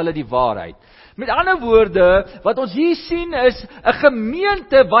verkondig hulle die waarheid? Met ander woorde, wat ons hier sien is 'n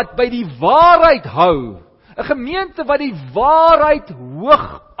gemeente wat by die waarheid hou. 'n Gemeente wat die waarheid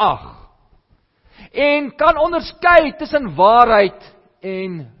hoog ag. En kan onderskei tussen waarheid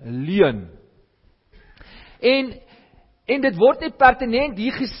en leuen. En dit word nie pertinent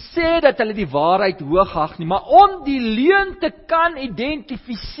hier gesê dat hulle die waarheid hoog ag nie, maar om die leuen te kan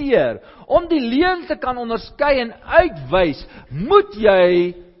identifiseer, om die leuen te kan onderskei en uitwys, moet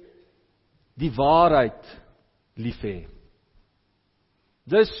jy die waarheid lief hê.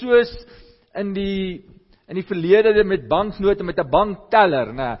 Dis soos in die verlede met banknote, met 'n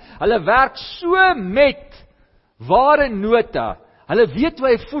bankteller, né? Hulle werk so met ware nota. Hulle weet hoe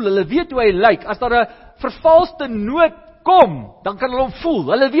hy voel, hulle weet hoe hy lyk. As daar 'n vervalste noot kom, dan kan hulle hom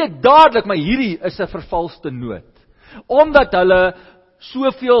voel. Hulle weet dadelik, maar hierdie is 'n vervalste noot. Omdat hulle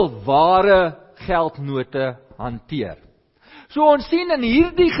soveel ware geldnote hanteer. So ons sien in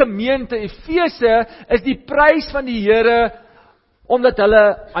hierdie gemeente Efese is die prys van die Here omdat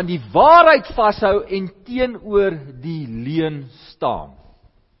hulle aan die waarheid vashou en teenoor die leuen staan.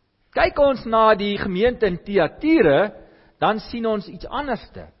 Kyk ons na die gemeente in Thyatira, dan sien ons iets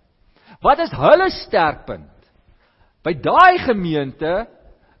anderste. Wat is hulle sterkpunt? By daai gemeente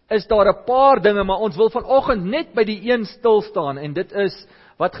is daar 'n paar dinge, maar ons wil vanoggend net by die een stil staan en dit is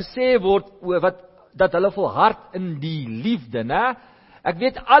wat gesê word oor dat hulle volhard in die liefde, né? Ek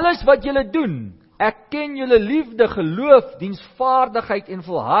weet alles wat julle doen. Ek ken julle liefde, geloof, diensvaardigheid en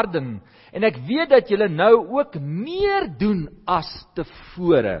volharding. En ek weet dat julle nou ook meer doen as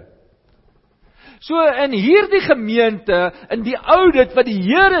tevore. So in hierdie gemeente, in die audit wat die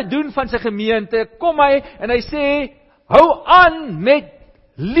Here doen van sy gemeente, kom hy en hy sê, hou aan met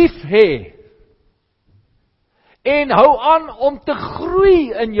lief hê. En hou aan om te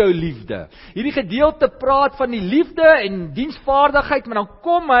groei in jou liefde. Hierdie gedeelte praat van die liefde en diensvaardigheid, maar dan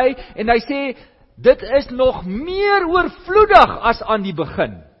kom hy en hy sê, dit is nog meer oorvloedig as aan die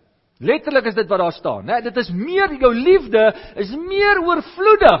begin. Letterlik is dit wat daar staan, né? Dit is meer, jou liefde is meer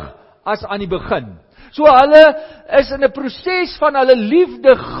oorvloedig as aan die begin. So hulle is in 'n proses van hulle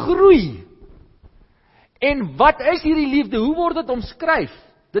liefde groei. En wat is hierdie liefde? Hoe word dit omskryf?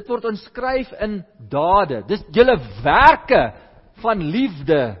 Dit word omskryf in dade. Dis julle werke van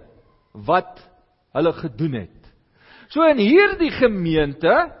liefde wat hulle gedoen het. So in hierdie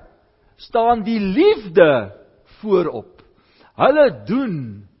gemeente staan die liefde voorop. Hulle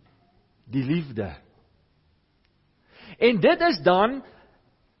doen die liefde. En dit is dan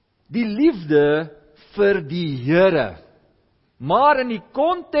die liefde vir die Here. Maar in die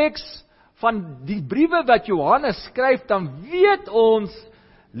konteks van die briewe wat Johannes skryf, dan weet ons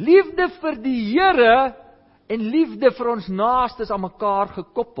liefde vir die Here en liefde vir ons naastes aan mekaar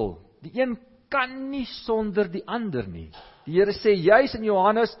gekoppel. Die een kan nie sonder die ander nie. Die Here sê juis in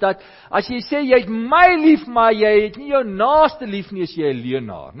Johannes dat as jy sê jy het my lief, maar jy het nie jou naaste lief nie, is jy 'n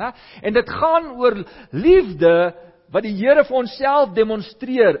leienaar, né? En dit gaan oor liefde wat die Here vir onsself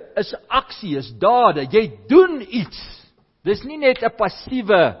demonstreer, is aksie, is dade. Jy doen iets. Dis nie net 'n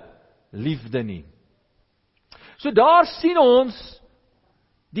passiewe liefde nie. So daar sien ons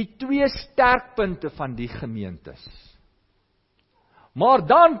die twee sterkpunte van die gemeentes. Maar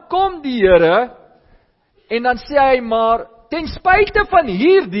dan kom die Here en dan sê hy maar, ten spyte van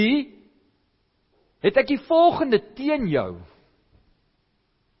hierdie, het ek die volgende teen jou.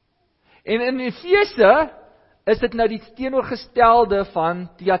 En in Efese is dit nou die teenoorgestelde van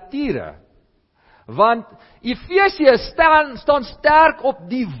Thyatira. Want Efesië staan sterk op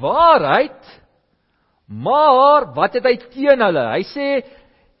die waarheid, maar wat het hy teen hulle? Hy sê,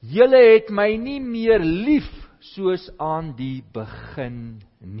 julle het my nie meer lief soos aan die begin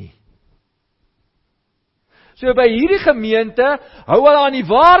nie. So by hierdie gemeente, hou hulle aan die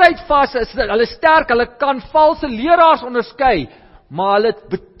waarheid vas, hulle sterk, hulle kan valse leraars onderskei, maar hulle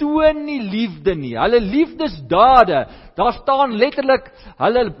betoon nie liefde nie, hulle liefdesdade, daar staan letterlik,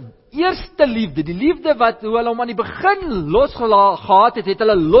 hulle eerste liefde, die liefde wat hoe hulle hom aan die begin losgelaat het, het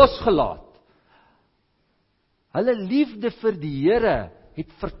hulle losgelaat. Hulle liefde vir die Here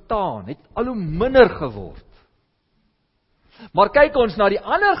het vertaan, het al hoe minder geword. Maar kyk ons na die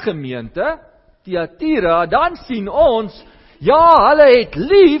ander gemeente, Thyatira, dan sien ons, ja, hulle het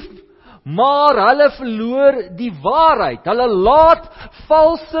lief, maar hulle verloor die waarheid. Hulle laat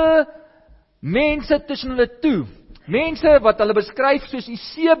valse mense tussen hulle toe. Mense wat hulle beskryf soos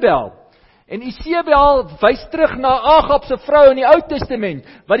Isebel. En Isebel wys terug na Agab se vrou in die Ou Testament,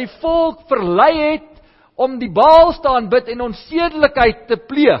 wat die volk verlei het om die Baal te aanbid en onsedelikheid te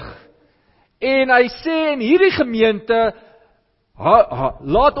pleeg. En hy sê in hierdie gemeente,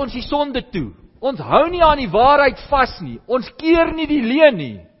 laat ons die sonde toe. Ons hou nie aan die waarheid vas nie. Ons keer nie die leuen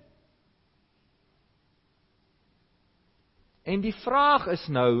nie. En die vraag is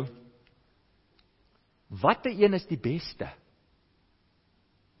nou, watter een is die beste?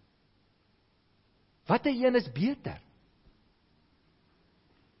 Watter een is beter?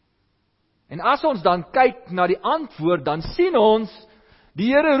 En as ons dan kyk na die antwoord, dan sien ons,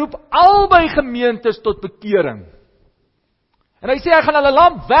 die Here roep albei gemeentes tot bekering. En hy sê, hy gaan hulle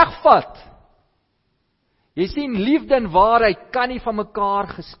lamp wegvat. Jy sien, liefde en waarheid kan nie van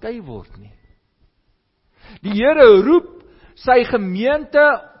mekaar geskei word nie. Die Here roep sy gemeente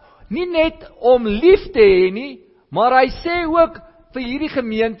nie net om lief te hê nie, maar hy sê ook vir hierdie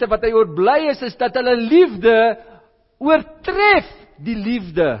gemeente wat hy oor bly is dat hulle liefde oortref die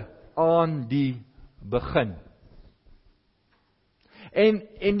liefde aan die begin.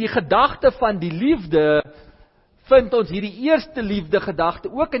 En die gedagte van die liefde vind ons hierdie eerste liefde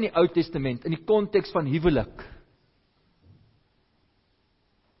gedagte ook in die Ou Testament, in die konteks van huwelik.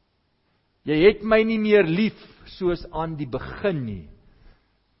 Jy het my nie meer lief soos aan die begin nie,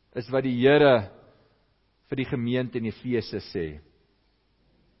 is wat die Here vir die gemeente in Efese sê.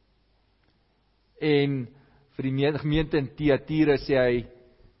 En vir die gemeente in Thyatira sê hy,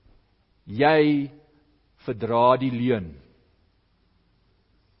 jy verdra die leuen.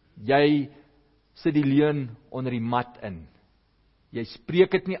 Jy sit die leuen onder die mat in. Jy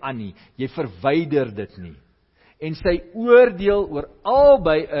spreek dit nie aan nie, jy verwyder dit nie. En sy oordeel oor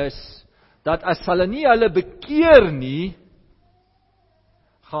albei is, dat as hulle nie hulle bekeer nie,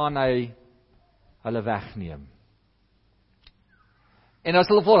 gaan hy hulle wegneem. En as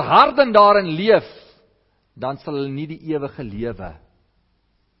hulle volhardend daarin leef, dan sal hulle nie die ewige lewe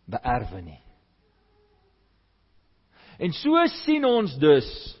beerwe nie. En so sien ons dus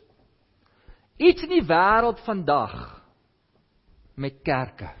iets in die wêreld vandag met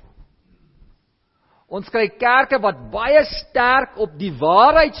kerke. Ons kry kerke wat baie sterk op die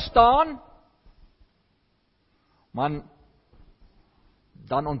waarheid staan, maar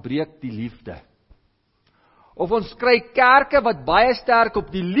dan ontbreek die liefde. Of ons kry kerke wat baie sterk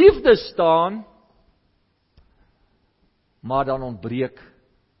op die liefde staan, maar dan ontbreek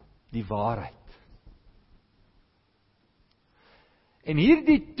die waarheid. En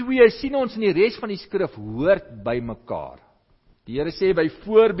hierdie twee sien ons in die res van die skrif hoort by mekaar. Die Here sê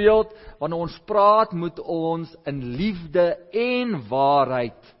byvoorbeeld, wanneer ons praat, moet ons in liefde en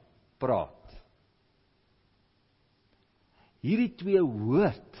waarheid praat. Hierdie twee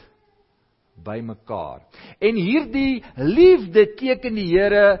hoort by mekaar. En hierdie liefde, teken die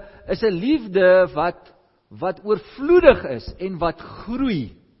Here, is 'n liefde wat oorvloedig is en wat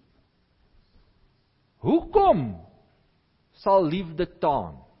groei. Hoekom sal liefde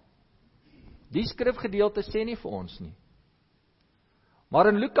taan? Die skrifgedeelte sê nie vir ons nie. Maar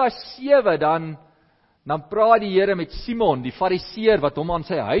in Lukas 7 dan praat die Here met Simon, die fariseer wat hom aan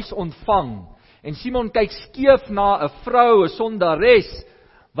sy huis ontvang. En Simon kyk skeef na 'n vrou, 'n sondares,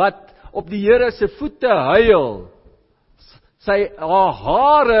 wat op die Here se voete huil. Sy haar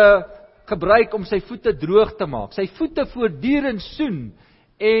hare gebruik om sy voete droog te maak. Sy voete voortdurend soen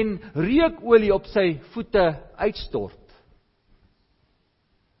en reukolie op sy voete uitstort.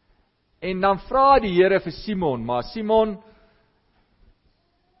 En dan vra die Here vir Simon, maar Simon,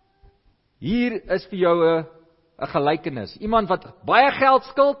 hier is vir jou 'n gelykenis. Iemand wat baie geld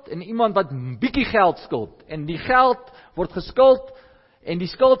skuld en iemand wat bietjie geld skuld. En die geld word geskuld en die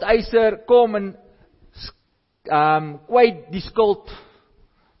skuldeiser kom en kwyt die skuld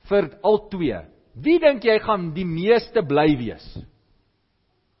vir al twee. Wie dink jy gaan die meeste bly wees?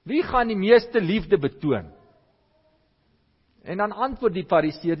 Wie gaan die meeste liefde betoon? En dan antwoord die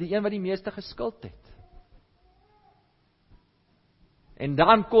fariseer, die een wat die meeste geskuld het. En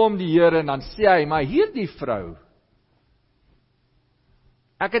dan kom die Here en dan sê hy, maar hierdie vrou,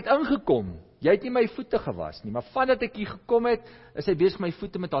 ek het ingekom, jy het nie my voete gewas nie, maar vandat ek hier gekom het, is hy besig my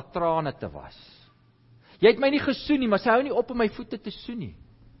voete met haar trane te was. Jy het my nie gesoen nie, maar sy hou nie op om my voete te soen nie.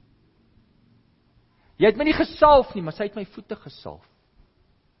 Jy het my nie gesalf nie, maar sy het my voete gesalf.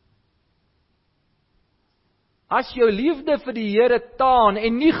 As jou liefde vir die Here taan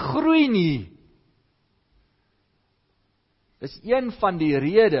en nie groei nie, dis een van die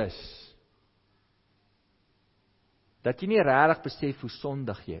redes dat jy nie regtig besef hoe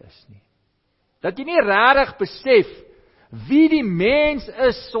sondig jy is nie. Dat jy nie regtig besef wie die mens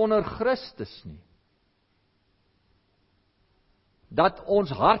is sonder Christus nie. Dat ons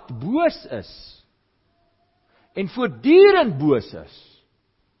hart boos is en voortdurend boos is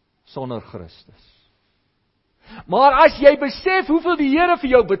sonder Christus. Maar as jy besef hoeveel die Here vir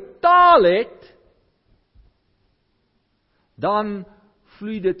jou betaal het, dan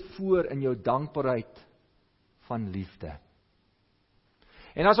vloei dit voor in jou dankbaarheid van liefde.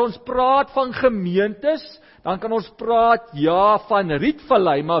 En as ons praat van gemeentes, dan kan ons praat van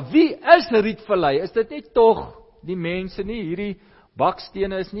Rietvallei, maar wie is Rietvallei? Is dit nie tog die mense nie? Hierdie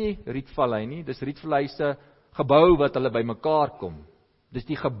bakstene is nie Rietvallei nie, dis Rietvallei se gebou wat hulle bymekaar kom. Dis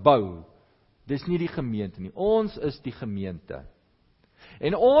die gebou. Dis nie die gemeente nie. Ons is die gemeente.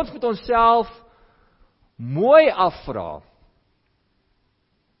 En ons moet onsself mooi afvra.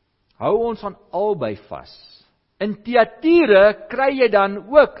 Hou ons aan albei vas. In Tiatire kry jy dan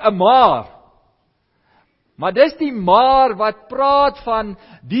ook 'n maar. Maar dis die maar wat praat van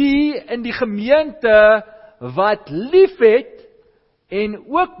die in die gemeente wat liefhet en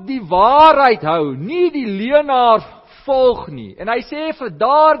ook die waarheid hou, nie die leuenaar volg nie. En hy sê vir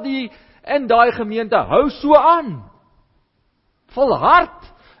daardie in daai gemeente, hou so aan.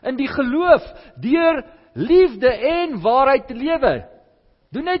 Volhard in die geloof, deur liefde en waarheid te lewe.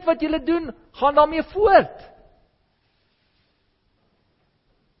 Doen net wat julle doen, gaan daarmee voort.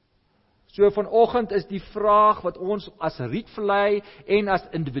 So vanoggend is die vraag wat ons as Rietvallei en as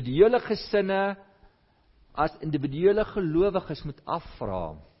individuele gesinne, as individuele gelowiges moet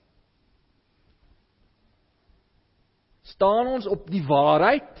afvra. Staan ons op die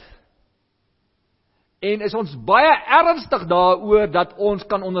waarheid? En is ons baie ernstig daaroor dat ons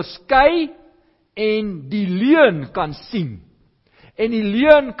kan onderskei en die leuen kan sien. En die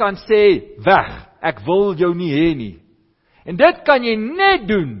leuen kan sê, weg, ek wil jou nie hê nie. En dit kan jy net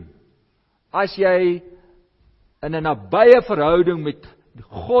doen as jy in 'n nabye verhouding met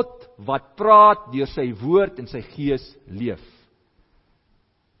God wat praat deur sy woord en sy gees leef.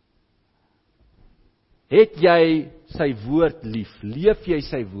 Het jy sy woord lief? Leef jy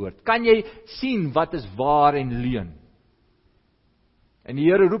sy woord? Kan jy sien wat is waar en leuen? En die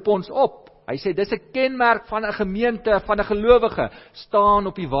Here roep ons op. Hy sê, dis 'n kenmerk van 'n gemeente, van 'n gelowige, staan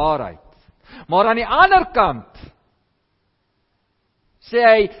op die waarheid. Maar aan die ander kant, sê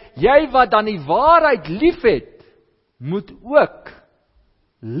hy, jy wat dan die waarheid liefhet, moet ook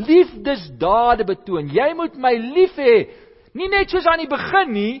liefdesdade betoon. Jy moet my lief hê. Nie net soos aan die begin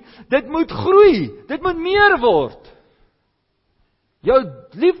nie, dit moet groei, dit moet meer word. Jou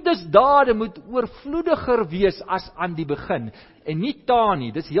liefdesdade moet oorvloediger wees as aan die begin. En nie taan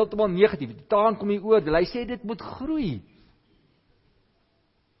nie, dis heeltemal negatief. Die taan kom hier oordeel. Hy sê dit moet groei.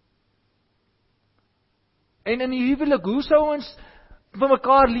 En in die huwelik, hoe sou ons vir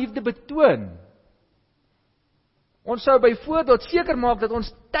mekaar liefde betoon? Ons sou byvoorbeeld seker maak dat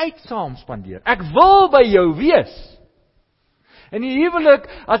ons tyd saam spandeer. Ek wil by jou wees. In die huwelik,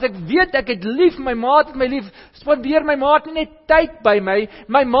 as ek weet ek het lief, my maat het my lief, spandeer my maat nie net tyd by my,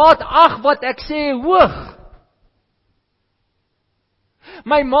 my maat ag wat ek sê hoog.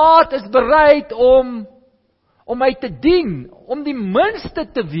 My maat is bereid om my te dien, om die minste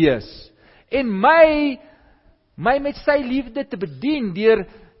te wees, en my met sy liefde te bedien, deur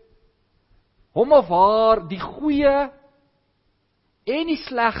hom of haar die goeie en die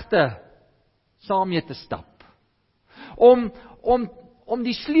slegte saam mee te stap. Om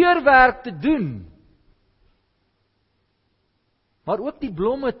die sleurwerk te doen, maar ook die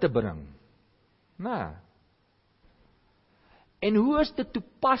blomme te bring. Nee. En hoe is dit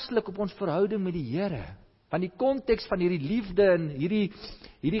toepaslik op ons verhouding met die Here? Want die konteks van hierdie liefde en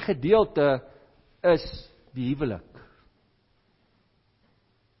hierdie gedeelte is die huwelik.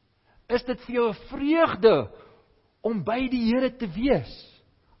 Is dit vir jou 'n vreugde om by die Here te wees?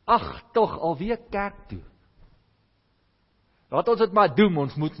 Ag, tog alweer kerk toe. Laat ons dit maar doen,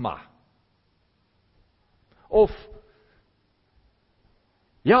 ons moet maar. Of,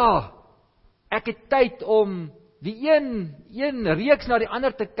 ja, ek het tyd om die een reeks na die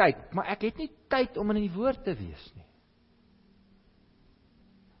ander te kyk, maar ek het nie tyd om in die woord te wees nie.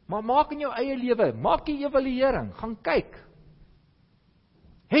 Maar maak in jou eie lewe, maak die evaluering, gaan kyk.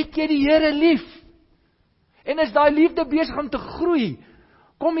 Het jy die Here lief? En is daai liefde besig om te groei?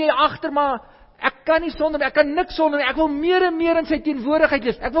 Kom jy agter, maar ek kan nie sonder, ek kan niks sonder, ek wil meer en meer in sy teenwoordigheid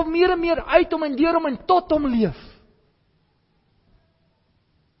leef. Ek wil meer en meer uit hom en deur hom en tot hom leef.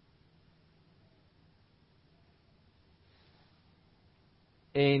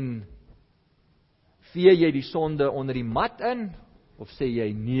 En vee jy die sonde onder die mat in, of sê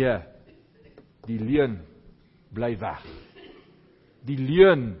jy nee, die leuen bly weg. Die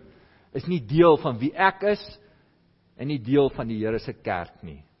leuen is nie deel van wie ek is, en nie deel van die Here se kerk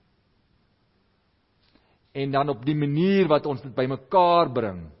nie. En dan op die manier wat ons dit bymekaar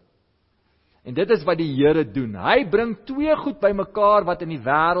bring. En dit is wat die Here doen. Hy bring twee goed bymekaar wat in die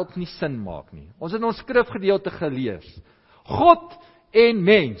wêreld nie sin maak nie. Ons het ons skrifgedeelte gelees. God en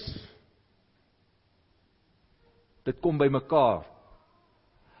mens. Dit kom bymekaar.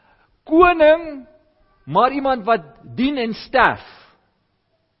 Koning, maar iemand wat dien en sterf.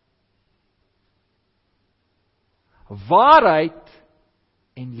 Waarheid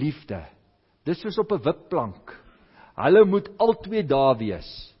en liefde. Dis soos op 'n wipplank. Hulle moet albei daar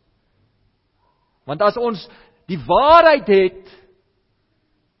wees. Want as ons die waarheid het,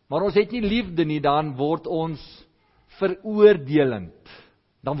 maar ons het nie liefde nie, dan word ons veroordelend.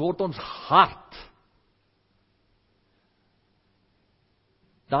 Dan word ons hard.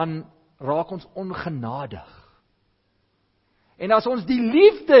 Dan raak ons ongenadig. En as ons die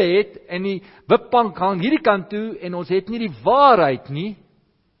liefde het, en die wipplank hang hierdie kant toe, en ons het nie die waarheid nie,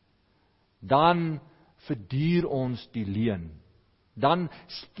 dan verduur ons die leuen. Dan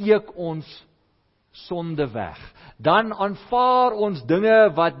steek ons sonde weg. Dan aanvaar ons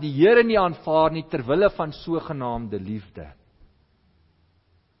dinge wat die Here nie aanvaar nie, terwille van sogenaamde liefde.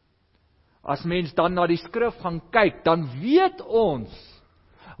 As mens dan na die skrif gaan kyk, dan weet ons,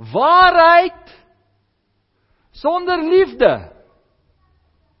 waarheid sonder liefde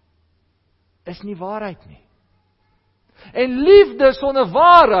is nie waarheid nie. En liefde sonder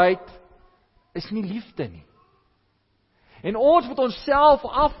waarheid is nie liefde nie. En ons moet onsself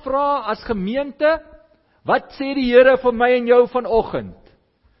afvra as gemeente, wat sê die Here vir my en jou vanoggend?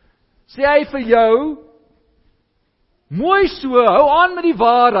 Sê hy vir jou, mooi so, hou aan met die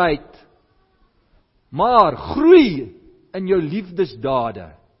waarheid, maar groei in jou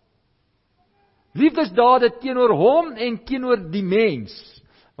liefdesdade. Liefdesdade teenoor hom en teenoor die mens.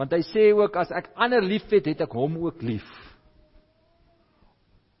 Want hy sê ook, as ek ander lief het ek hom ook lief.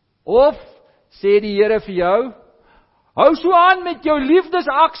 Of, sê die Here vir jou, hou so aan met jou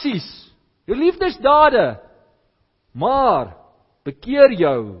liefdesaksies, jou liefdesdade, maar bekeer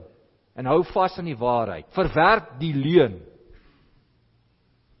jou en hou vas aan die waarheid. Verwerp die leuen.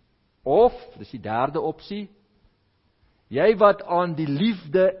 Of, dis die derde opsie, jy wat aan die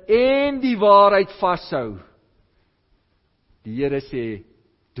liefde en die waarheid vashou. Die Here sê,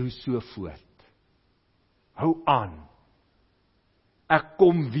 doe so voort. Hou aan Ek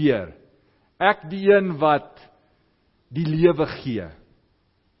kom weer. Ek die een wat die lewe gee.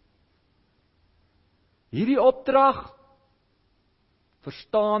 Hierdie opdrag,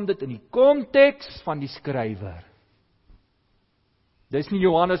 verstaan dit in die konteks van die skrywer. Dis nie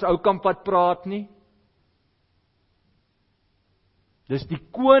Johannes Oukamp wat praat nie. Dis die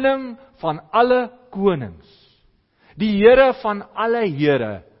koning van alle konings. Die Here van alle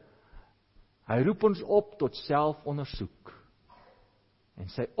Here. Hy roep ons op tot selfondersoek. En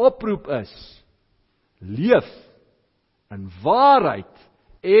sy oproep is: leef in waarheid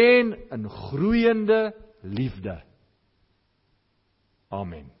en in groeiende liefde.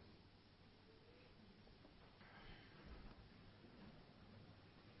 Amen.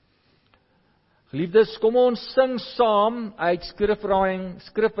 Geliefdes, kom ons sing saam uit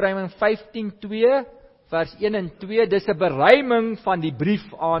Skrifruiming 15:2, vers 1 en 2. Dis 'n beruiming van die brief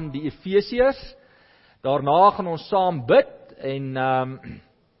aan die Efesiërs. Daarna gaan ons saam bid en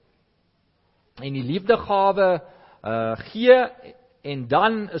die liefdegawe gee, en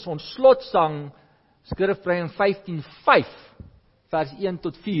dan is ons slotsang Skrifruiming 15:5, vers 1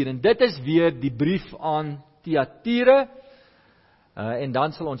 tot 4. En dit is weer die brief aan Tiatire. En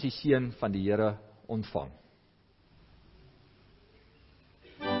dan sal ons die seën van die Here ontvang.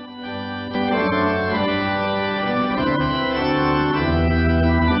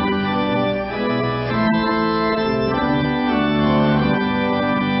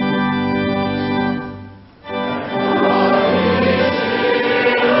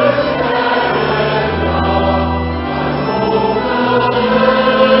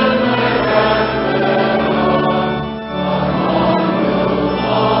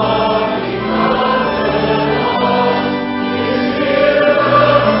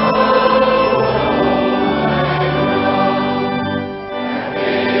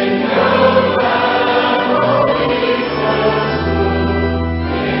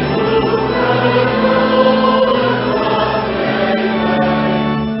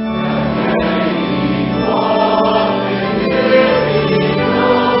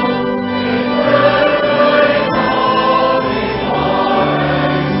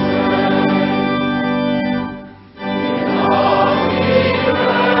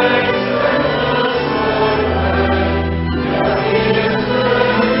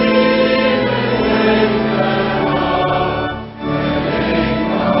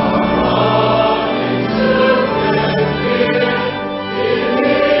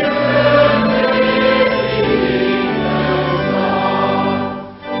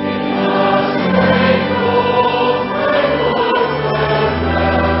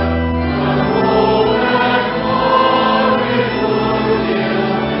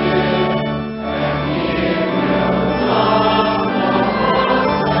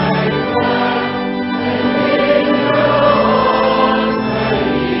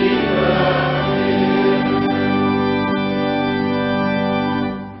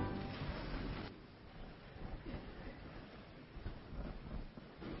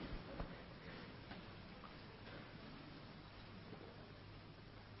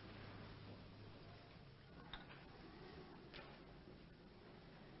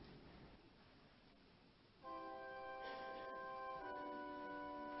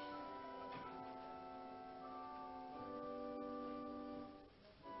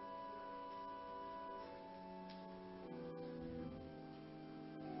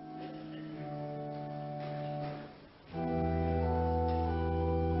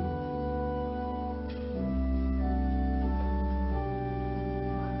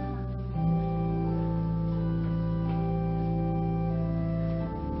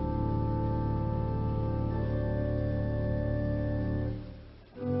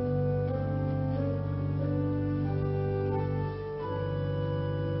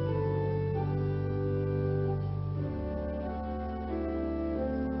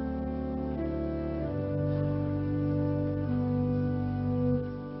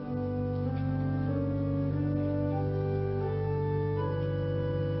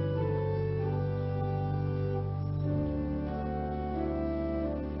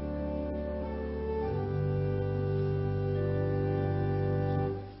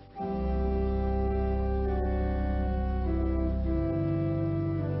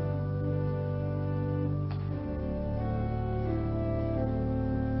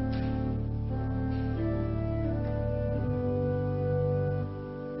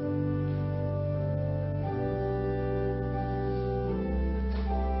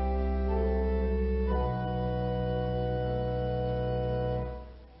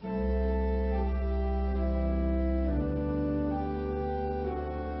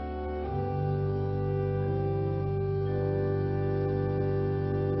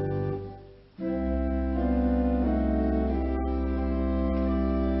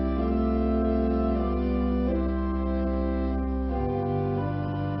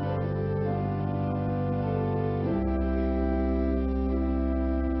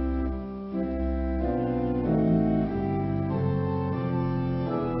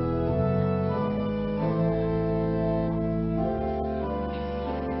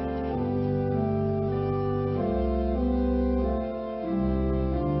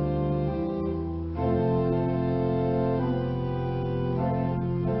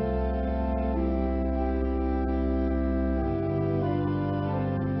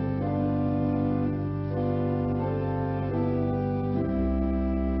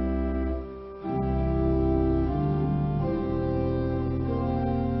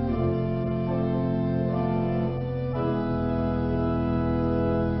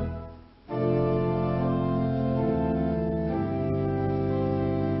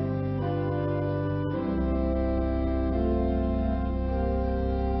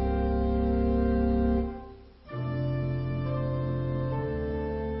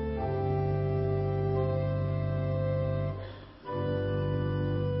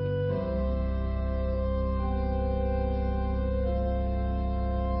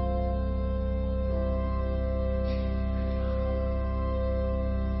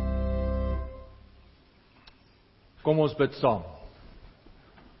 Kom ons bid saam.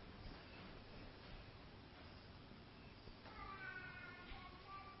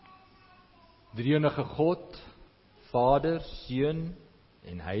 Drie-enige God, Vader, Seun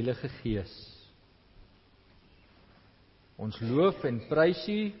en Heilige Gees. Ons loof en prys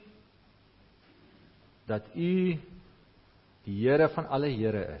U dat U die Here van alle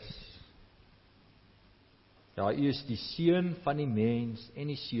Here is. Ja, U is die Seun van die mens en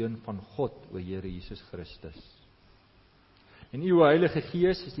die Seun van God, o Here Jesus Christus. En U, o Heilige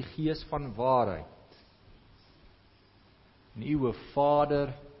Gees, is die Gees van waarheid. En U, o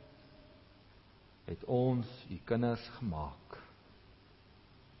Vader, het ons, U kinders, gemaak.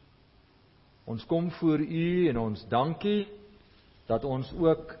 Ons kom voor U en ons dank U dat ons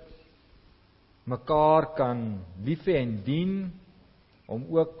ook mekaar kan lief hê en dien, om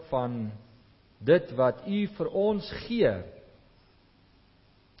ook van dit wat U vir ons gee,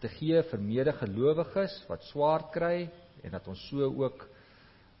 te gee vir medegelowiges wat swaar kry, en dat ons so ook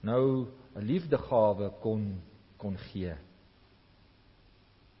nou 'n liefdegawe kon gee.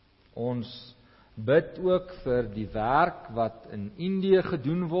 Ons bid ook vir die werk wat in Indië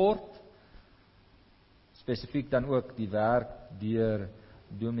gedoen word, spesifiek dan ook die werk deur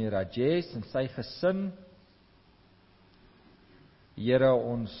Dominee Rajesh en sy gesin. Here,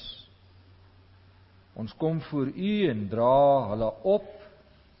 ons kom voor U en dra hulle op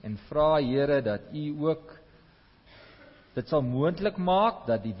en vra, Here, dat U ook dit sal moontlik maak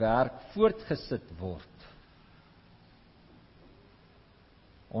dat die werk voortgesit word.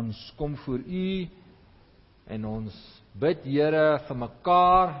 Ons kom voor U en ons bid, Here, vir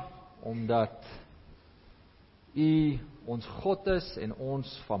mekaar, omdat U ons God is en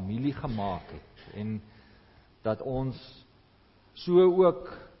ons familie gemaak het, en dat ons so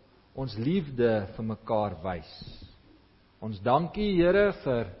ook ons liefde vir mekaar wys. Ons dank U, Here,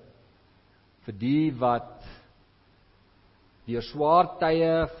 vir die wat deur swaar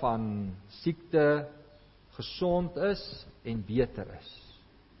tye van siekte gesond is en beter is.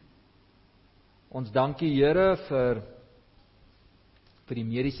 Ons dank U, Here, vir die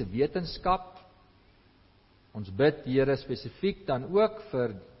mediese wetenskap. Ons bid, Here, spesifiek dan ook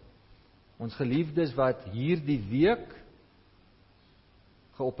vir ons geliefdes wat hierdie week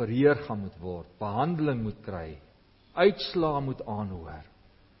geopereer gaan moet word, behandeling moet kry, uitslae moet aanhoor.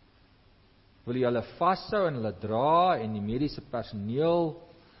 Wil U hulle vashou en hulle dra, en die mediese personeel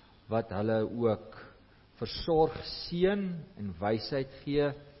wat hulle ook versorg, seën en wysheid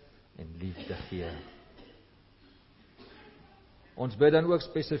gee en liefde gee. Ons bid dan ook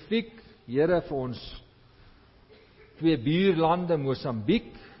spesifiek, Here, vir ons twee buurlande,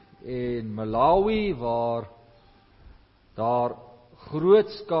 Mosambiek en Malawi, waar daar groot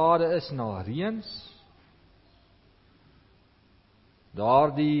skade is na reëns.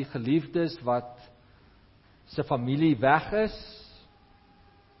 Daardie geliefdes wat se familie weg is,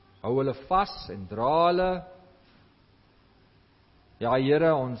 hou hulle vas en dra hulle. Ja,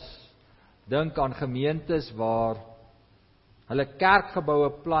 Here, ons dink aan gemeentes waar hulle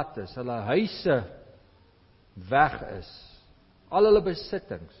kerkgeboue plat is, hulle huise weg is, al hulle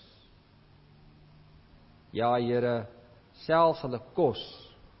besittings. Ja, Here, selfs hulle kos.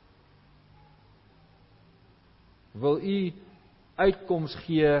 Wil U uitkoms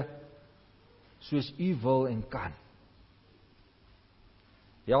gee soos U wil en kan.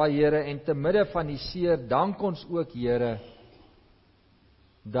 Ja, Here, en te midde van die seer dank ons ook, Here,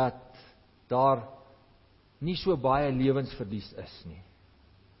 dat daar nie so baie lewensverlies is nie.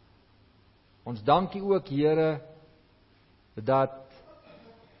 Ons dank U ook, Here, dat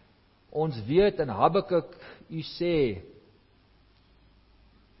ons weet in Habakuk U sê,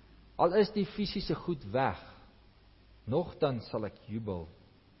 al is die fisiese goed weg, nogtans sal ek jubel.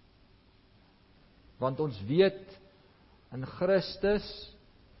 Want ons weet, in Christus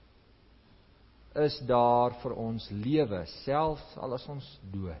is daar vir ons lewe, selfs al is ons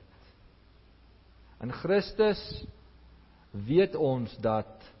dood. In Christus weet ons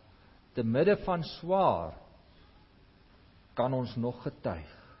dat te midde van swaar kan ons nog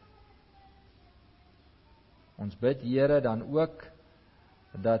getuig. Ons bid, Here, dan ook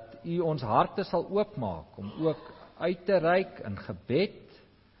dat U ons harte sal oopmaak om ook uit te reik in gebed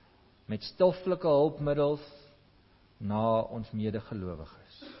met stoffelike hulpmiddels na ons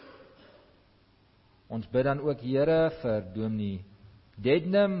medegelowiges. Ons bid dan ook, Here, vir Dominee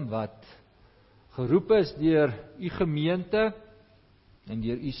Dednam wat geroep is deur U gemeente en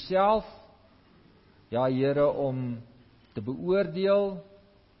deur U self, ja, Here, om te beoordeel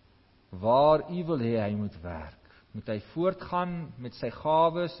waar U wil hê hy moet werk. Moet hy voortgaan met sy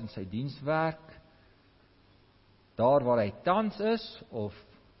gawes en sy dienswerk daar waar hy tans is, of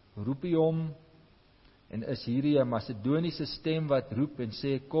roep U hom En is hierdie 'n Macedoniese stem wat roep en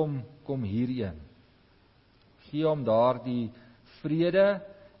sê, kom hierheen. Gee hom daardie vrede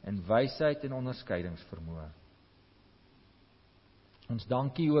en wysheid en onderskeidingsvermoë. Ons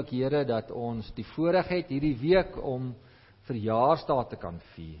dankie ook, Here, dat ons die voorreg het hierdie week om verjaarsdae te kan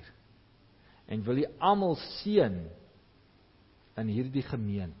vier. En wil U almal seën in hierdie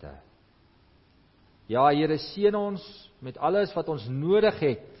gemeente. Ja, Here, seën ons met alles wat ons nodig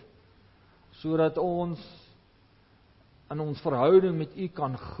het, sodat ons in ons verhouding met U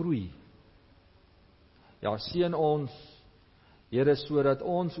kan groei. Ja, seën ons, Here, sodat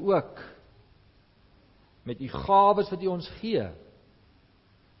ons ook met U gawes wat U ons gee,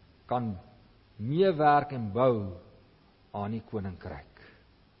 kan meewerk en bou aan die koninkryk.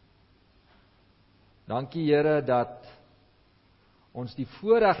 Dankie, Here, dat ons die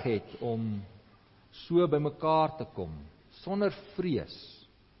voorreg het om so bymekaar te kom, sonder vrees.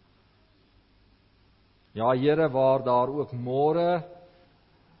 Ja, Here, waar daar ook môre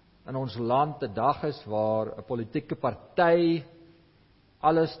in ons land 'n dag is waar 'n politieke party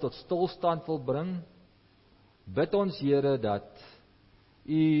alles tot stilstand wil bring, bid ons, Here, dat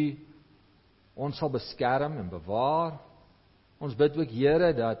U ons sal beskerm en bewaar. Ons bid ook,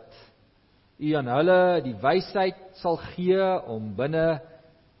 Here, dat U aan hulle die wysheid sal gee om binne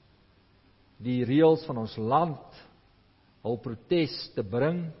die reëls van ons land hul protes te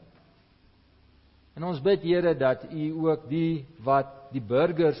bring. En ons bid, Here, dat U ook die wat die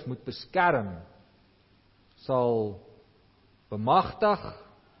burgers moet beskerm, sal bemagtig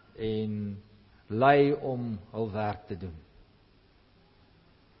en lei om hul werk te doen.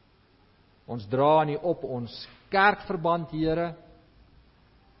 Ons dra nie op ons kerkverband, Here,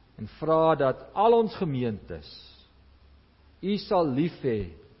 en vra dat al ons gemeentes U sal lief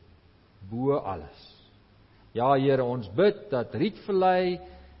hê bo alles. Ja, Here, ons bid dat Rietvallei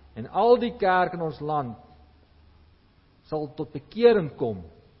en al die kerk in ons land sal tot bekering kom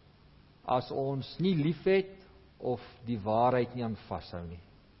as ons nie liefhet of die waarheid nie aan vashou nie.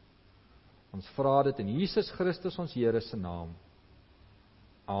 Ons vra dit in Jesus Christus ons Here se naam.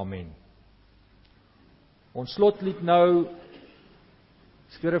 Amen. Ons slotlied nou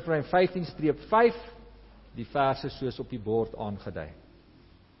Skrifrein 15-5, die verse soos op die bord aangedui.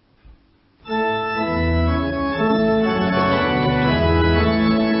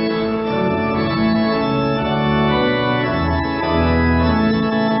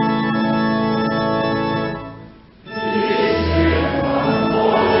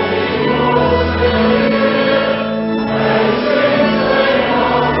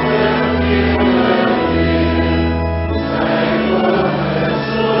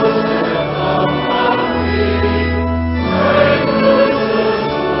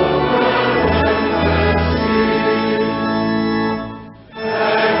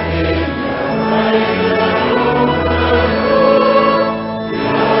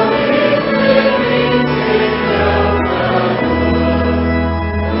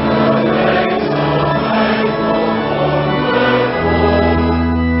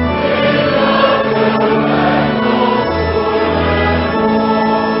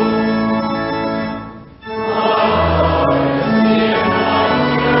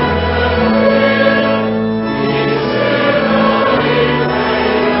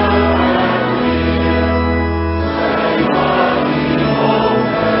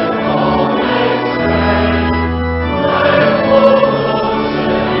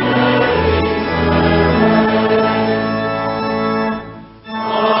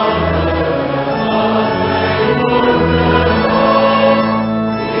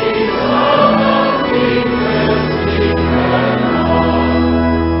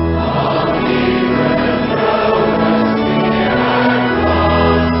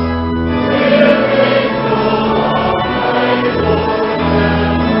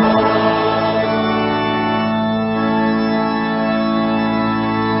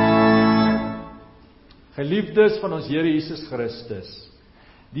 Geliefdes van ons Here Jesus Christus,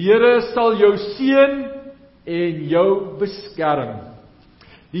 die Here sal jou seën en jou beskerm.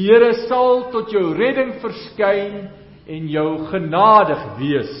 Die Here sal tot jou redding verskyn en jou genadig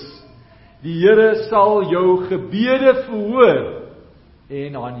wees. Die Here sal jou gebede verhoor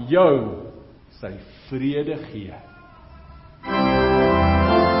en aan jou sy vrede gee.